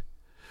divorced.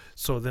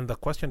 So then the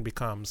question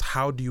becomes,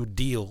 how do you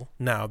deal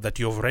now that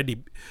you've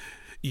already,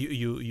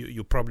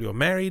 you probably are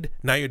married,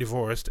 now you're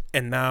divorced,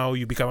 and now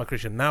you become a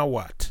Christian. Now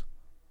what?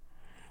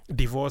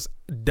 Divorce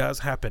does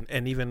happen.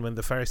 And even when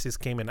the Pharisees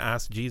came and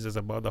asked Jesus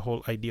about the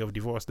whole idea of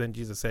divorce, then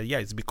Jesus said, yeah,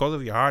 it's because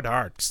of your hard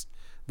hearts.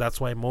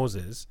 That's why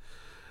Moses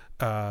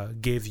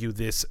gave you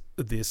this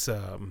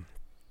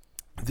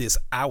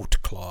out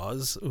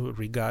clause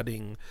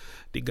regarding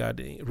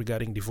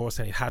divorce,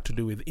 and it had to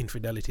do with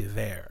infidelity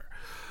there.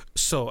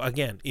 So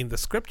again, in the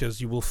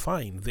scriptures, you will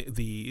find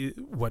the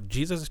what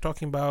Jesus is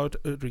talking about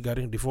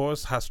regarding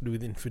divorce has to do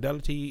with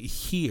infidelity.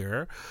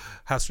 Here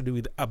has to do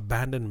with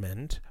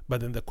abandonment. But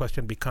then the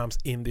question becomes,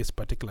 in this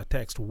particular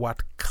text,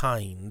 what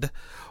kind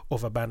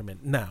of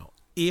abandonment? Now,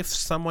 if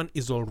someone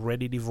is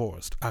already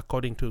divorced,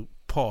 according to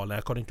Paul,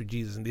 according to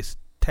Jesus in this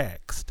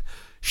text,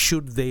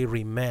 should they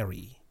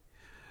remarry?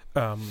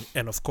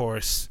 And of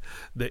course,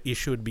 the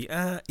issue would be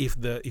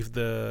if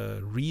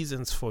the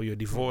reasons for your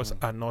divorce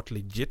are not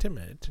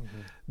legitimate,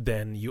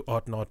 then you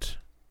ought not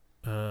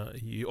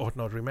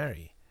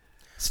remarry.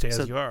 Stay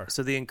as you are.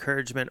 So the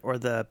encouragement or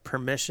the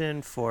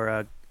permission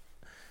for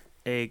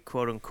a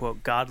quote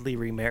unquote godly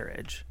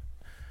remarriage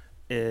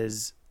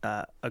is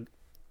a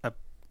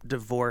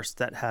divorce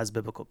that has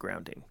biblical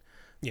grounding.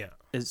 Yeah.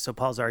 So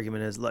Paul's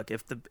argument is, look,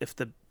 if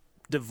the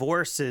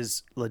divorce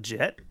is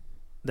legit,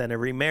 then a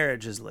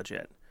remarriage is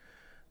legit.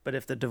 But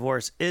if the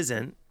divorce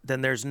isn't, then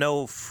there's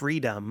no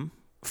freedom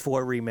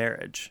for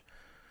remarriage.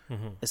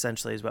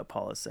 Essentially, is what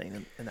Paul is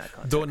saying in that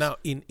context. Though now,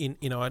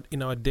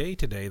 in our day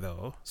today,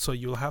 though, so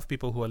you'll have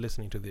people who are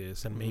listening to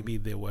this, and maybe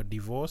they were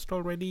divorced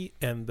already,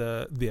 and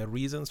their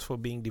reasons for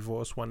being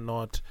divorced were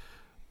not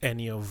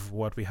any of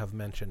what we have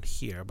mentioned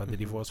here, but they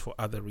divorced for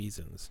other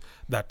reasons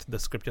that the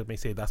scripture may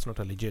say that's not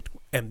a legit,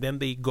 and then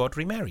they got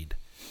remarried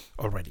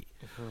already.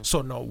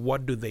 So now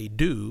what do they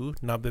do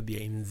now that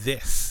they're in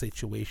this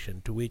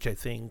situation, to which I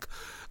think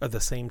the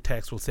same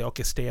text will say,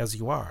 okay, stay as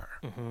you are.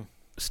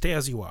 Stay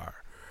as you are,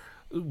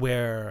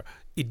 where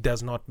it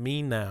does not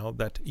mean now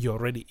that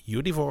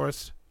you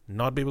divorced,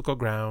 not biblical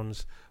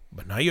grounds,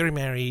 but now you're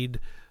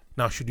remarried.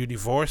 Now, should you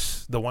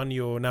divorce the one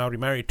you're now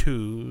remarried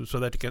to so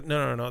that you can...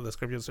 No. The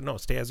scripture says, no,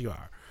 stay as you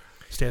are.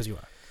 Stay as you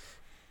are.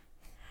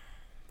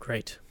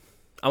 Great.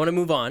 I want to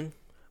move on,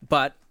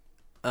 but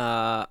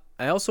I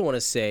also want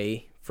to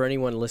say, for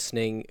anyone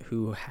listening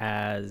who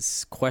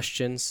has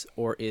questions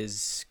or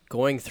is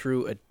going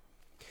through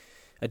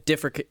a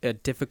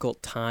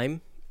difficult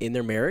time in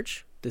their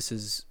marriage, this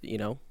is,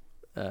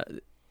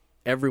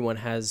 everyone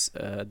has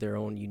their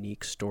own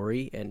unique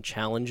story and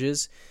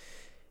challenges.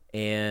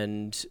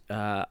 And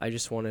I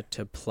just wanted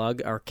to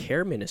plug our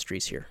care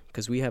ministries here,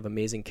 because we have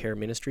amazing care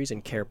ministries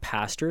and care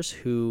pastors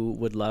who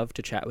would love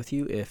to chat with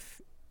you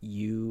if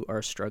you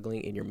are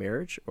struggling in your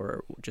marriage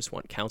or just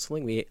want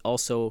counseling. We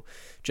also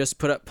just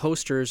put up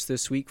posters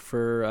this week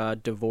for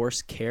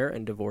divorce care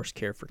and divorce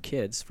care for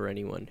kids for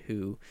anyone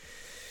who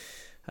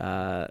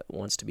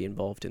wants to be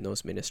involved in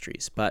those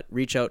ministries. But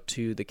reach out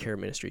to the care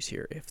ministries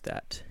here if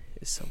that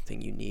is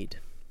something you need.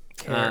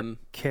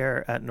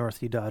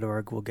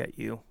 Care@northview.org will get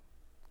you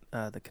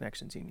the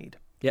connections you need.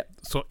 Yep.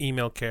 So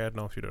email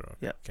care@northview.org.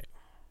 Yep. Okay.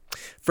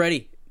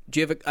 Freddie,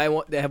 do you have I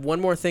have one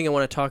more thing I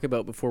want to talk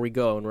about before we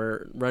go, and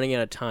we're running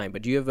out of time,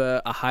 but do you have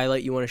a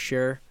highlight you want to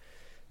share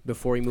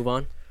before we move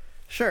on?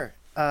 Sure.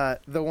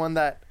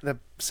 The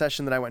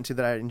session that I went to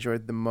that I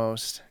enjoyed the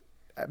most,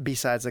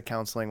 besides the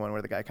counseling one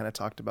where the guy kind of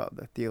talked about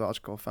the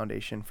theological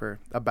foundation for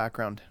a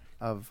background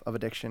of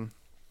addiction,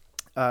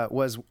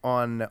 was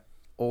on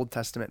Old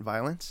Testament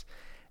violence.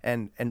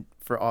 And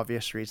for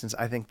obvious reasons,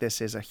 I think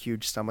this is a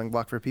huge stumbling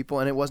block for people.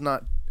 And it was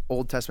not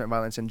Old Testament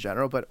violence in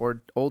general, but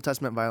Old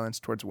Testament violence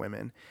towards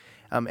women.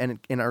 And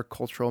in our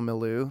cultural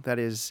milieu, that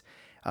is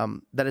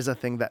a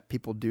thing that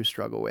people do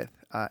struggle with.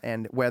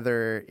 And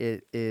whether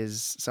it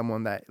is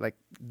someone that,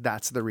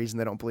 that's the reason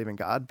they don't believe in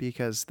God,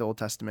 because the Old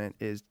Testament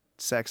is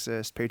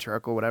sexist,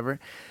 patriarchal, whatever,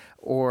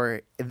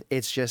 or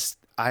it's just,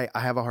 I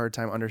have a hard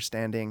time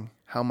understanding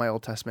how my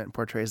Old Testament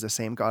portrays the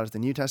same God as the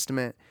New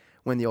Testament,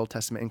 when the Old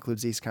Testament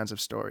includes these kinds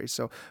of stories.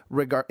 So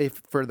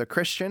if for the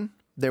Christian,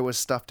 there was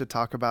stuff to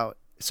talk about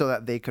so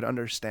that they could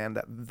understand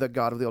that the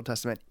God of the Old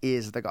Testament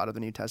is the God of the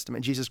New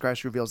Testament. Jesus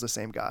Christ reveals the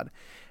same God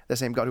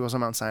who was on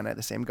Mount Sinai,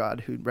 the same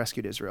God who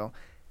rescued Israel.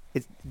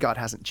 God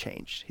hasn't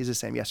changed. He's the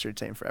same yesterday,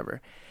 today, and forever.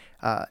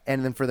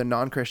 And then for the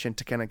non-Christian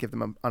to kind of give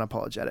them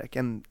unapologetic.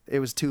 And it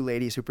was two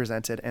ladies who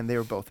presented, and they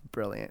were both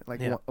brilliant.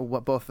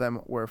 What both of them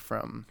were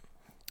from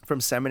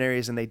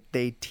seminaries, and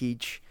they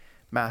teach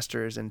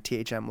master's and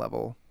THM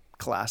level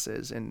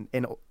classes in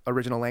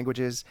original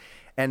languages,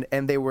 and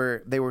they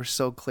were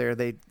so clear.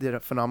 They did a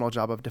phenomenal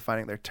job of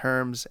defining their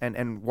terms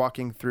and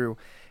walking through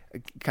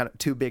kind of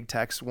two big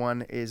texts.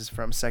 One is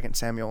from 2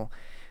 Samuel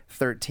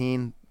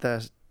 13,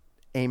 the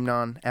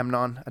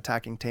Amnon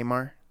attacking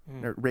Tamar,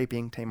 or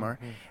raping Tamar,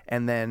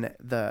 and then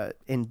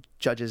in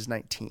Judges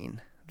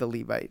 19, the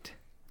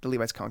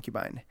Levite's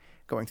concubine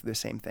going through the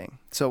same thing.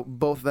 So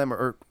both of them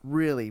are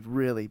really,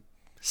 really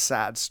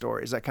sad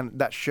stories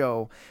that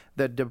show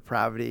the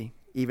depravity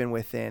even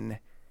within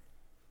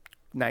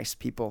nice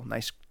people,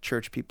 nice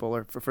church people,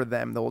 or for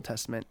them, the Old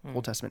Testament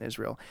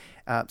Israel.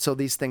 So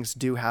these things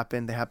do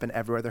happen. They happen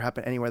everywhere. They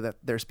happen anywhere that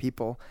there's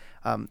people.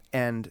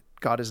 And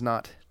God is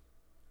not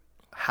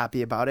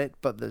happy about it,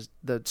 but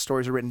the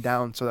stories are written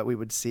down so that we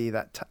would see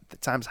that the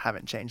times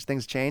haven't changed.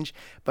 Things change,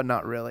 but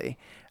not really.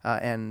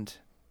 And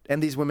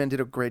these women did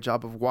a great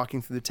job of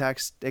walking through the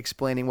text,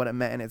 explaining what it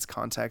meant in its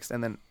context,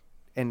 and then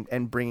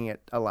and bringing it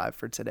alive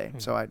for today.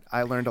 So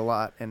I learned a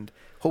lot, and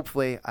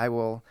hopefully I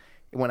will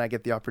when I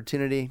get the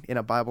opportunity in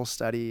a Bible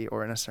study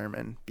or in a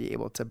sermon, be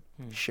able to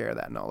share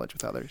that knowledge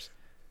with others.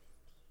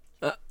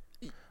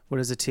 What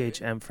is a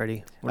THM,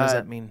 Freddie? What does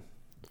that mean?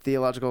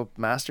 Theological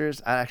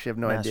masters? I actually have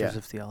no idea. Masters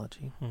of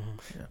Theology.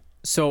 Yeah.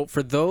 So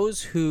for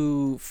those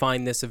who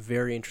find this a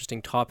very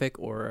interesting topic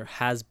or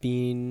has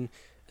been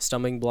a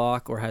stumbling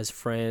block or has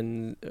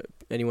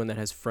anyone that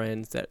has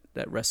friends that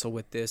wrestle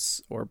with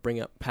this or bring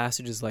up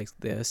passages like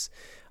this,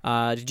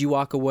 did you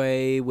walk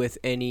away with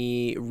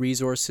any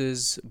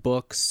resources,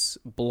 books,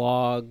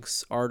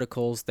 blogs,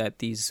 articles that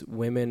these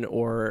women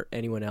or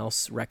anyone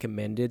else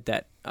recommended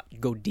that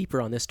go deeper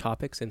on this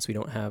topic, since we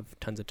don't have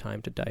tons of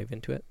time to dive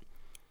into it?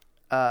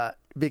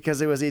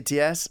 Because it was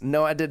ETS?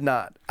 No, I did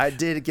not. I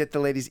did get the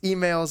ladies'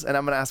 emails, and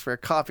I'm going to ask for a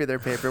copy of their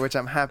paper, which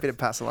I'm happy to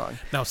pass along.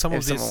 Now, some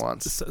of someone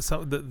these, wants.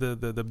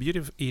 the beauty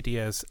of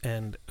ETS,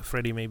 and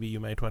Freddie, maybe you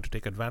might want to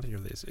take advantage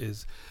of this,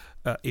 is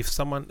if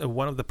someone,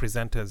 one of the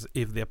presenters,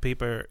 if their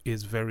paper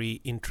is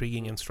very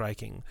intriguing and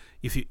striking,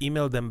 if you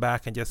email them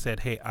back and just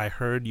said, hey, I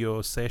heard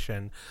your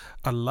session,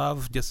 I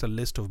love just a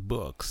list of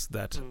books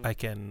that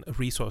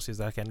resources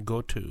I can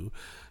go to,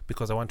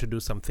 because I want to do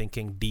some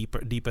thinking,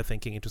 deeper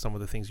thinking into some of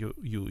the things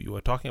you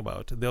are talking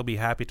about. They'll be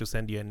happy to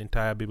send you an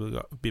entire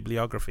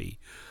bibliography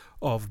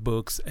of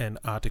books and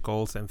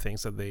articles and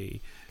things that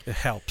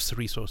helps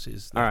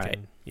resources. All right.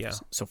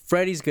 So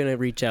Freddie's going to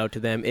reach out to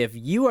them. If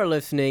you are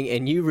listening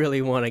and you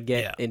really want to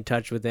get in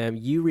touch with them,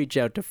 you reach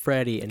out to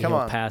Freddie and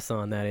he'll pass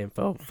on that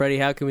info. Freddie,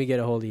 how can we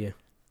get a hold of you?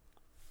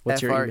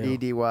 What's your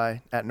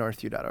email?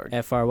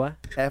 FREDY@northview.org. FR what?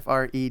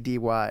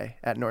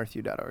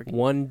 FREDY@northview.org.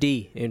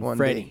 1D in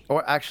Freddie.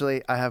 Or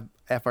actually, I have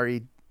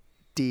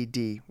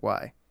FREDDY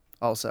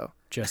also.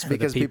 Just for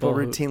because the people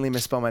routinely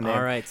misspell my name.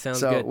 All right,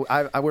 sounds good.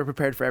 So we're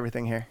prepared for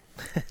everything here.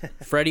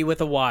 Freddie with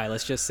a Y,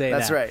 let's just say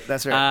That's right.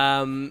 Let's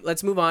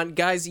move on.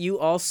 Guys, you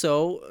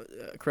also,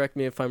 correct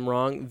me if I'm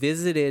wrong,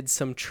 visited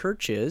some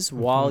churches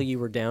while you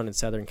were down in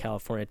Southern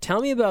California. Tell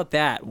me about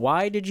that.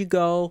 Why did you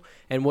go,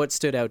 and what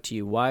stood out to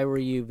you? Why were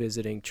you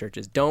visiting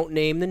churches? Don't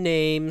name the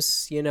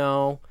names,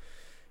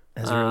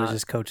 Ezra was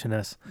just coaching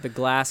us. The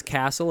Glass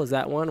Castle, is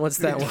that one? What's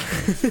that one?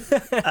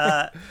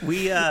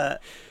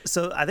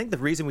 So I think the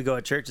reason we go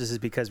to churches is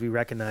because we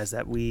recognize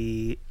that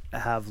we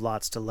have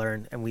lots to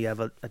learn, and we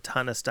have a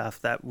ton of stuff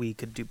that we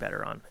could do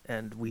better on.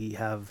 And we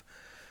have,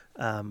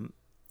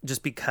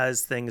 just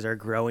because things are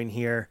growing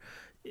here,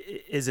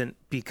 isn't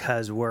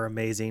because we're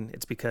amazing.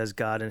 It's because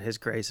God and his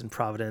grace and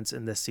providence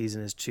in this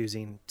season is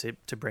choosing to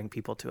bring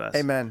people to us.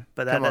 Amen.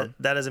 But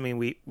that doesn't mean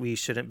we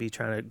shouldn't be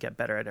trying to get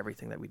better at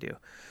everything that we do.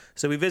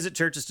 So we visit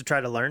churches to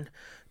try to learn,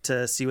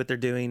 to see what they're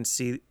doing,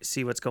 see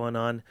what's going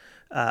on.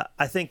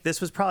 I think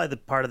this was probably the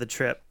part of the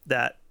trip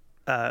that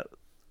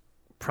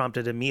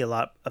prompted in me a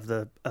lot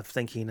of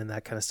thinking and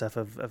that kind of stuff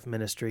of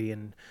ministry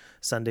and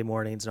Sunday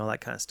mornings and all that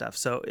kind of stuff.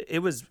 So it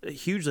was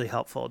hugely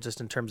helpful just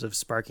in terms of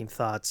sparking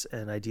thoughts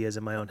and ideas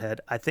in my own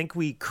head. I think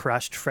we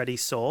crushed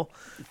Freddie's soul,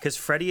 because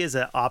Freddie is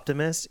an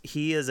optimist.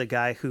 He is a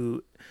guy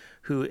who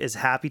is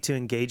happy to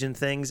engage in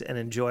things and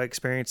enjoy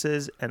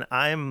experiences, and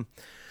I'm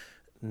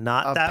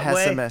not that way. A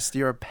pessimist.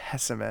 You're a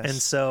pessimist.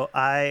 And so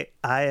I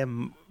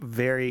am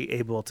very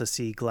able to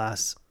see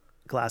glasses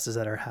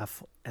that are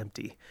half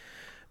empty.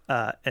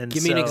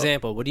 Give me an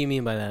example. What do you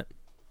mean by that?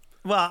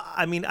 Well,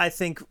 I mean, I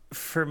think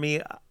for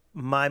me,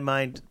 my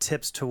mind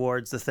tips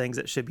towards the things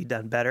that should be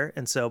done better.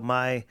 And so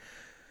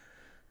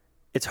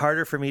it's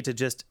harder for me to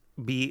just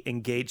be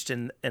engaged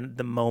in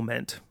the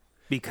moment,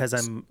 because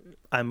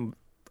I'm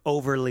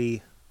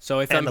overly So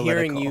if analytical. I'm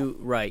hearing you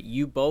right,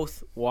 you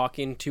both walk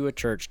into a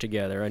church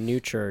together, a new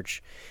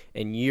church,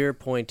 and you're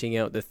pointing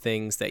out the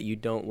things that you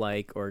don't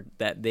like or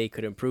that they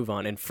could improve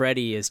on. And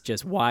Freddie is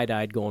just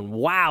wide-eyed going,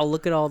 wow,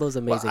 look at all those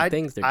amazing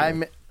things they're doing.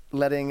 I'm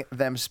letting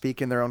them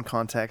speak in their own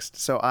context.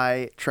 So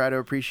I try to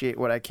appreciate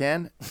what I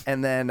can.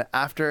 And then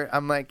after,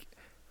 I'm like,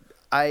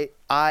 I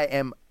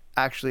am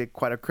actually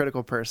quite a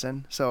critical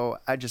person. So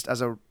I just,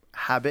 as a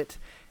habit,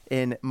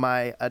 in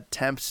my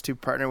attempts to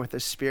partner with the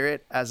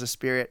Spirit, as the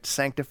Spirit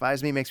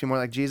sanctifies me, makes me more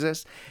like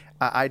Jesus,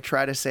 I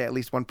try to say at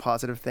least one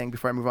positive thing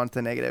before I move on to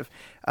the negative.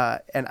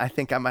 And I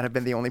think I might have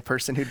been the only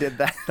person who did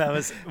that. That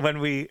was when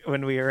we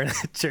were in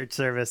a church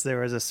service. There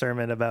was a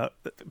sermon about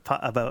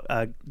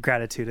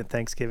gratitude and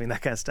Thanksgiving,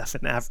 that kind of stuff.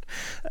 And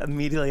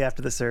immediately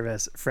after the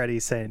service,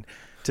 Freddie's saying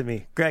to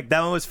me, Greg, that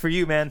one was for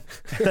you, man.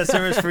 That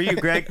sermon was for you,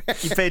 Greg.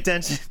 You pay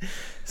attention.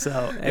 So,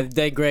 and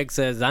then Greg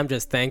says, I'm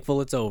just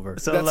thankful it's over.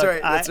 So that's look,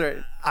 right. That's right.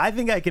 I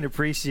think I can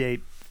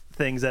appreciate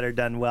things that are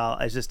done well.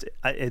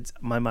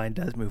 My mind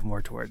does move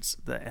more towards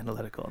the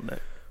analytical and the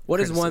What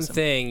is one criticism.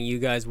 thing you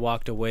guys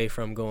walked away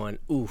from going,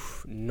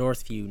 oof,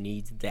 Northview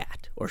needs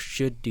that or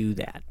should do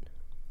that?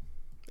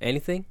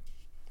 Anything?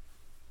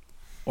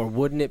 Or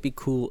wouldn't it be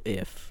cool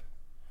if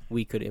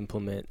we could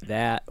implement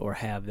that or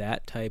have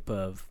that type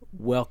of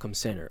welcome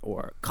center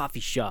or coffee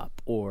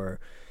shop or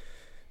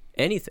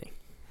anything?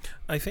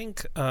 I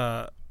think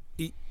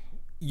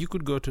you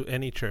could go to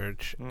any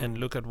church and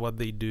look at what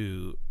they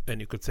do, and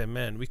you could say,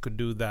 man, we could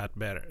do that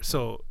better.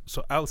 So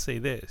I'll say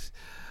this.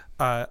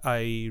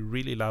 I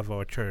really love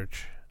our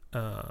church.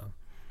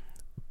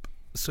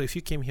 So if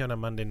you came here on a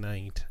Monday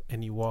night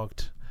and you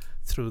walked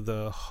through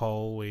the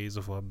hallways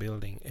of our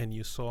building and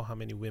you saw how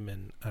many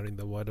women are in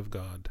the Word of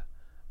God,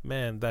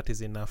 man, that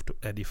is enough to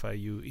edify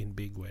you in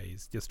big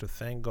ways. Just to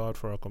thank God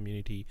for our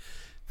community,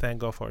 thank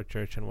God for our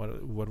church and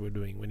what we're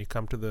doing. When you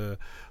come to the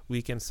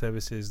weekend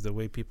services, the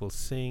way people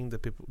sing,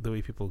 the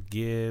way people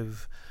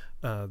give,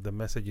 the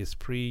message is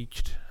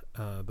preached,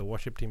 the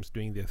worship team's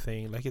doing their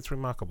thing, like it's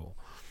remarkable.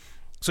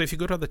 So if you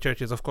go to other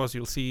churches, of course,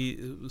 you'll see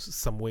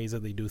some ways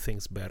that they do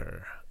things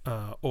better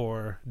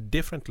or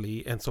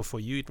differently. And so for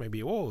you, it may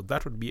be, oh,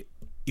 that would be,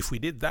 if we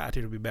did that,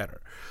 it would be better.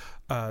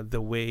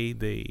 The way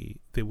they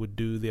would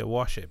do their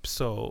worship.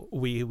 So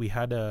we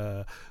had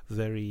a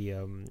very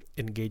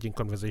engaging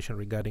conversation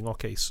regarding,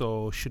 okay,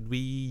 so should we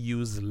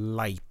use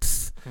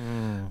lights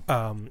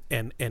and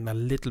a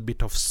little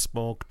bit of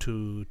smoke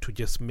to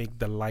just make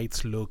the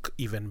lights look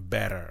even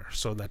better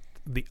so that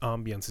the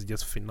ambience is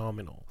just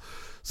phenomenal.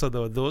 So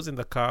there were those in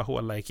the car who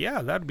are like,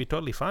 yeah, that'd be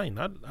totally fine.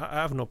 I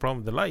have no problem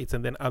with the lights.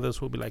 And then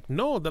others will be like,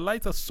 no, the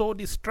lights are so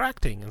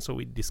distracting. And so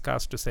we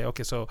discussed to say,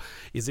 okay, so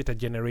is it a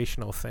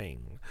generational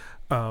thing?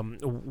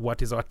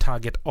 What is our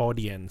target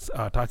audience?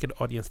 Our target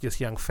audience,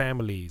 just young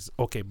families.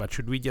 Okay, but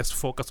should we just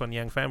focus on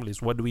young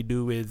families? What do we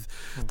do with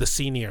the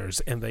seniors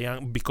and the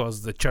young?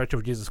 Because the Church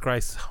of Jesus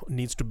Christ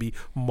needs to be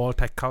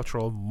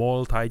multicultural,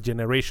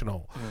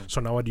 multi-generational. So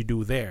now what do you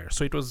do there?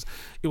 So it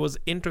was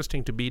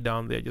interesting to be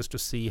down there just to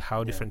see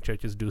how different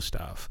churches do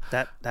stuff.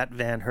 That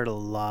van heard a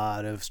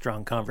lot of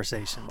strong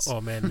conversations. Oh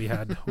man, we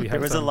had there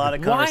was a lot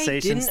of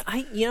conversations.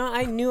 Why didn't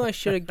I knew I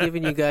should have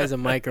given you guys a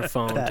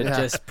microphone to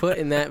just put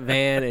in that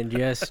van and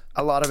just.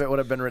 A lot of it would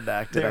have been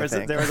redacted.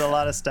 There was a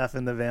lot of stuff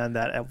in the van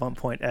that at one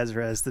point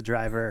Ezra, as the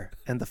driver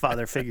and the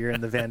father figure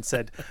in the van,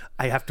 said,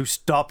 "I have to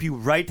stop you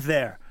right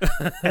there,"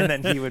 and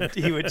then he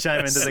would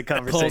chime into the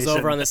conversation. Pulls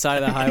over on the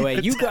side of the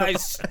highway. You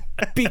guys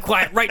be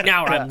quiet right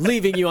now, or I'm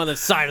leaving you on the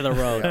side of the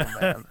road.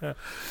 Oh, man.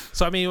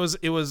 So I mean,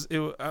 it was.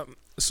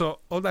 So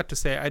all that to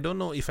say, I don't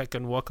know if I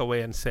can walk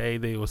away and say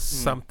there was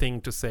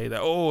something to say that,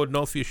 oh,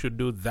 no, if you should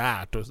do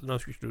that, or no,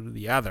 if you should do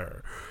the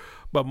other.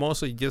 But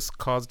mostly it just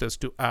caused us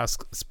to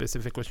ask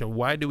specific question.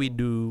 Why do we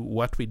do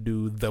what we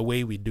do the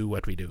way we do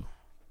what we do?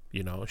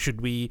 You know,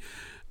 should we,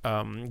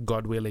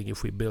 God willing,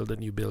 if we build a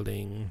new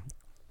building,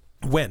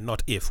 when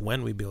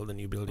we build a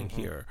new building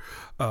here,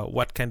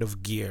 what kind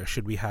of gear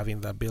should we have in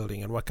that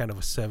building and what kind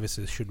of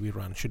services should we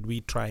run? Should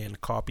we try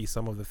and copy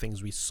some of the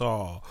things we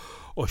saw,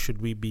 or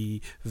should we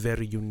be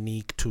very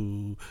unique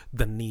to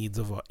the needs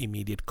of our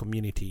immediate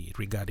community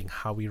regarding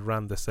how we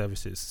run the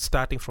services,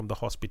 starting from the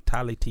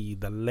hospitality,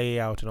 the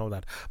layout and all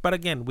that? But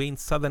again, we're in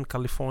Southern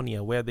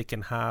California where they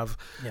can have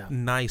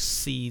nice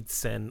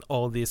seats and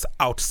all this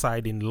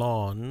outside in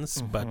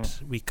lawns, but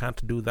we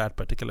can't do that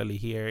particularly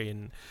here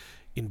in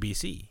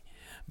BC.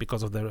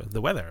 Because of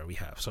the weather we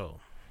have, so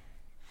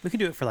we can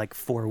do it for like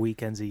 4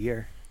 weekends a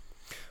year,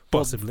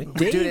 possibly.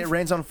 Dude, it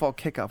rains on fall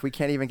kickoff. We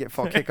can't even get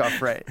fall kickoff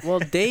right. Well,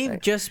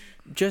 Dave just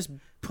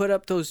put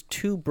up those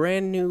 2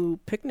 brand new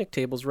picnic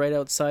tables right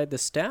outside the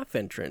staff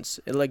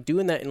entrance, like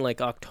doing that in like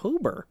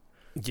October.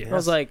 Yes. I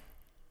was like,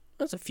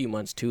 that's a few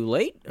months too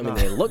late. I mean,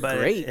 they look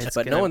great,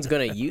 but no one's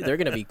gonna use. They're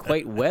gonna be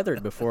quite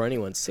weathered before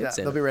anyone sits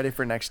in. They'll be ready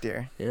for next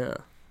year. Yeah.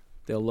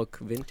 They'll look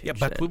vintage. Yeah,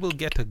 but we will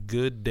get a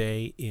good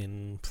day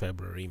in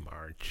February,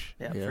 March.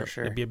 Yeah, for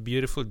sure. It'll be a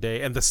beautiful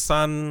day, and the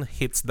sun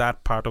hits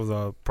that part of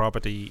the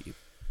property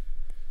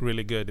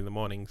really good in the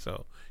morning,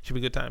 so should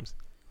be good times.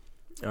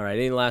 All right.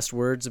 Any last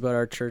words about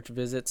our church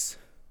visits?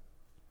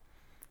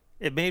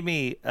 It made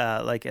me,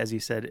 like as you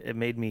said, it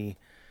made me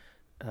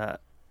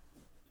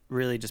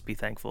really just be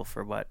thankful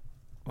for what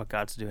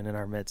God's doing in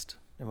our midst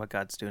and what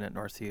God's doing at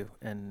Northview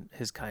and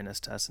His kindness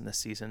to us in this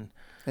season.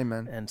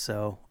 Amen. And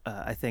so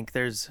I think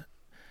there's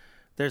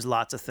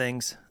lots of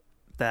things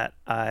that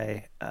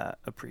I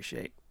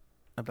appreciate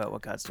about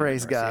what God's doing.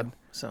 Praise God.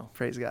 So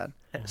praise God.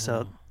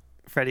 So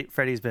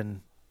Freddie's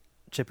been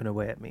chipping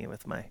away at me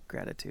with my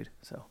gratitude.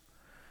 So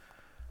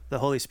the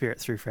Holy Spirit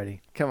through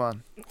Freddie. Come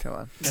on.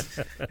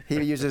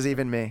 He uses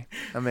even me.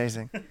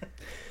 Amazing.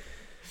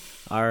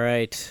 All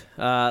right.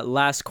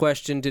 Last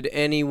question. Did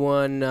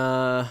anyone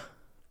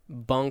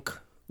bunk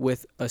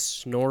with a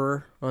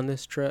snorer on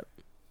this trip?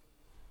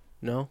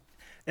 No?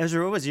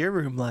 Ezra, what was your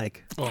room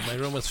like? Oh, my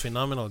room was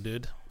phenomenal,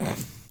 dude.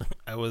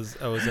 I was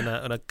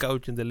on a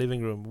couch in the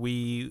living room.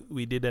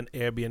 We did an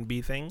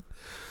Airbnb thing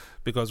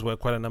because we're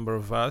quite a number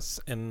of us,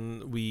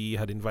 and we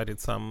had invited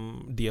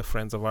some dear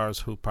friends of ours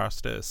who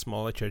pastor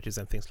smaller churches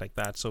and things like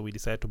that. So we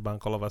decided to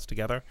bunk all of us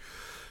together.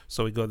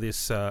 So we got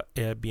this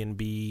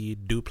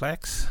Airbnb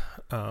duplex,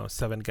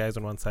 7 guys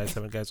on one side,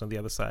 7 guys on the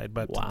other side.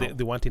 But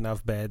they weren't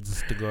enough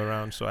beds to go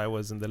around, so I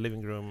was in the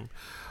living room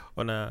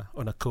on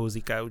a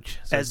cozy couch.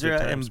 So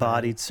Ezra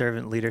embodied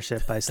servant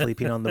leadership by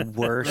sleeping on the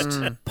worst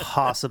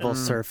possible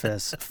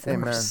surface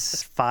for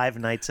 5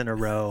 nights in a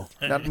row.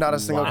 Not a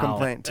single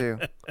complaint, too.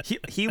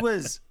 He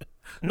was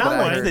not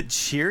one of the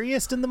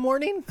cheeriest in the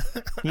morning.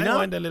 I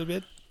whined a little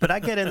bit. But I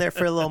get in there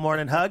for a little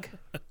morning hug.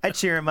 I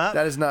cheer him up.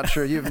 That is not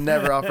true. You've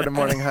never offered a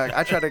morning hug.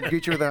 I try to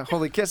greet you with a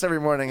holy kiss every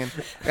morning, and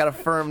I got a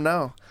firm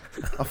no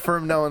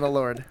in the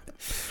Lord.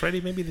 Freddie,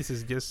 maybe this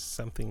is just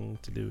something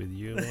to do with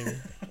you, maybe.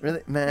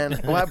 Really,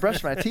 man? Well, I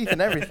brushed my teeth and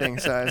everything,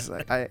 so I was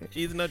like,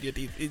 It's not your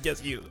teeth, it's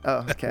just you.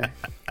 Oh, okay.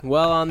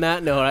 Well, on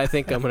that note, I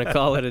think I'm going to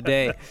call it a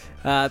day.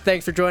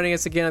 Thanks for joining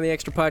us again on the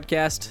Extra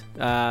Podcast.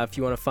 If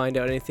you want to find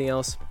out anything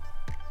else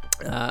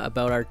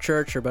about our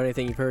church or about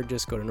anything you've heard,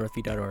 just go to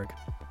northview.org.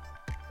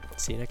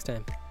 See you next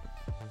time.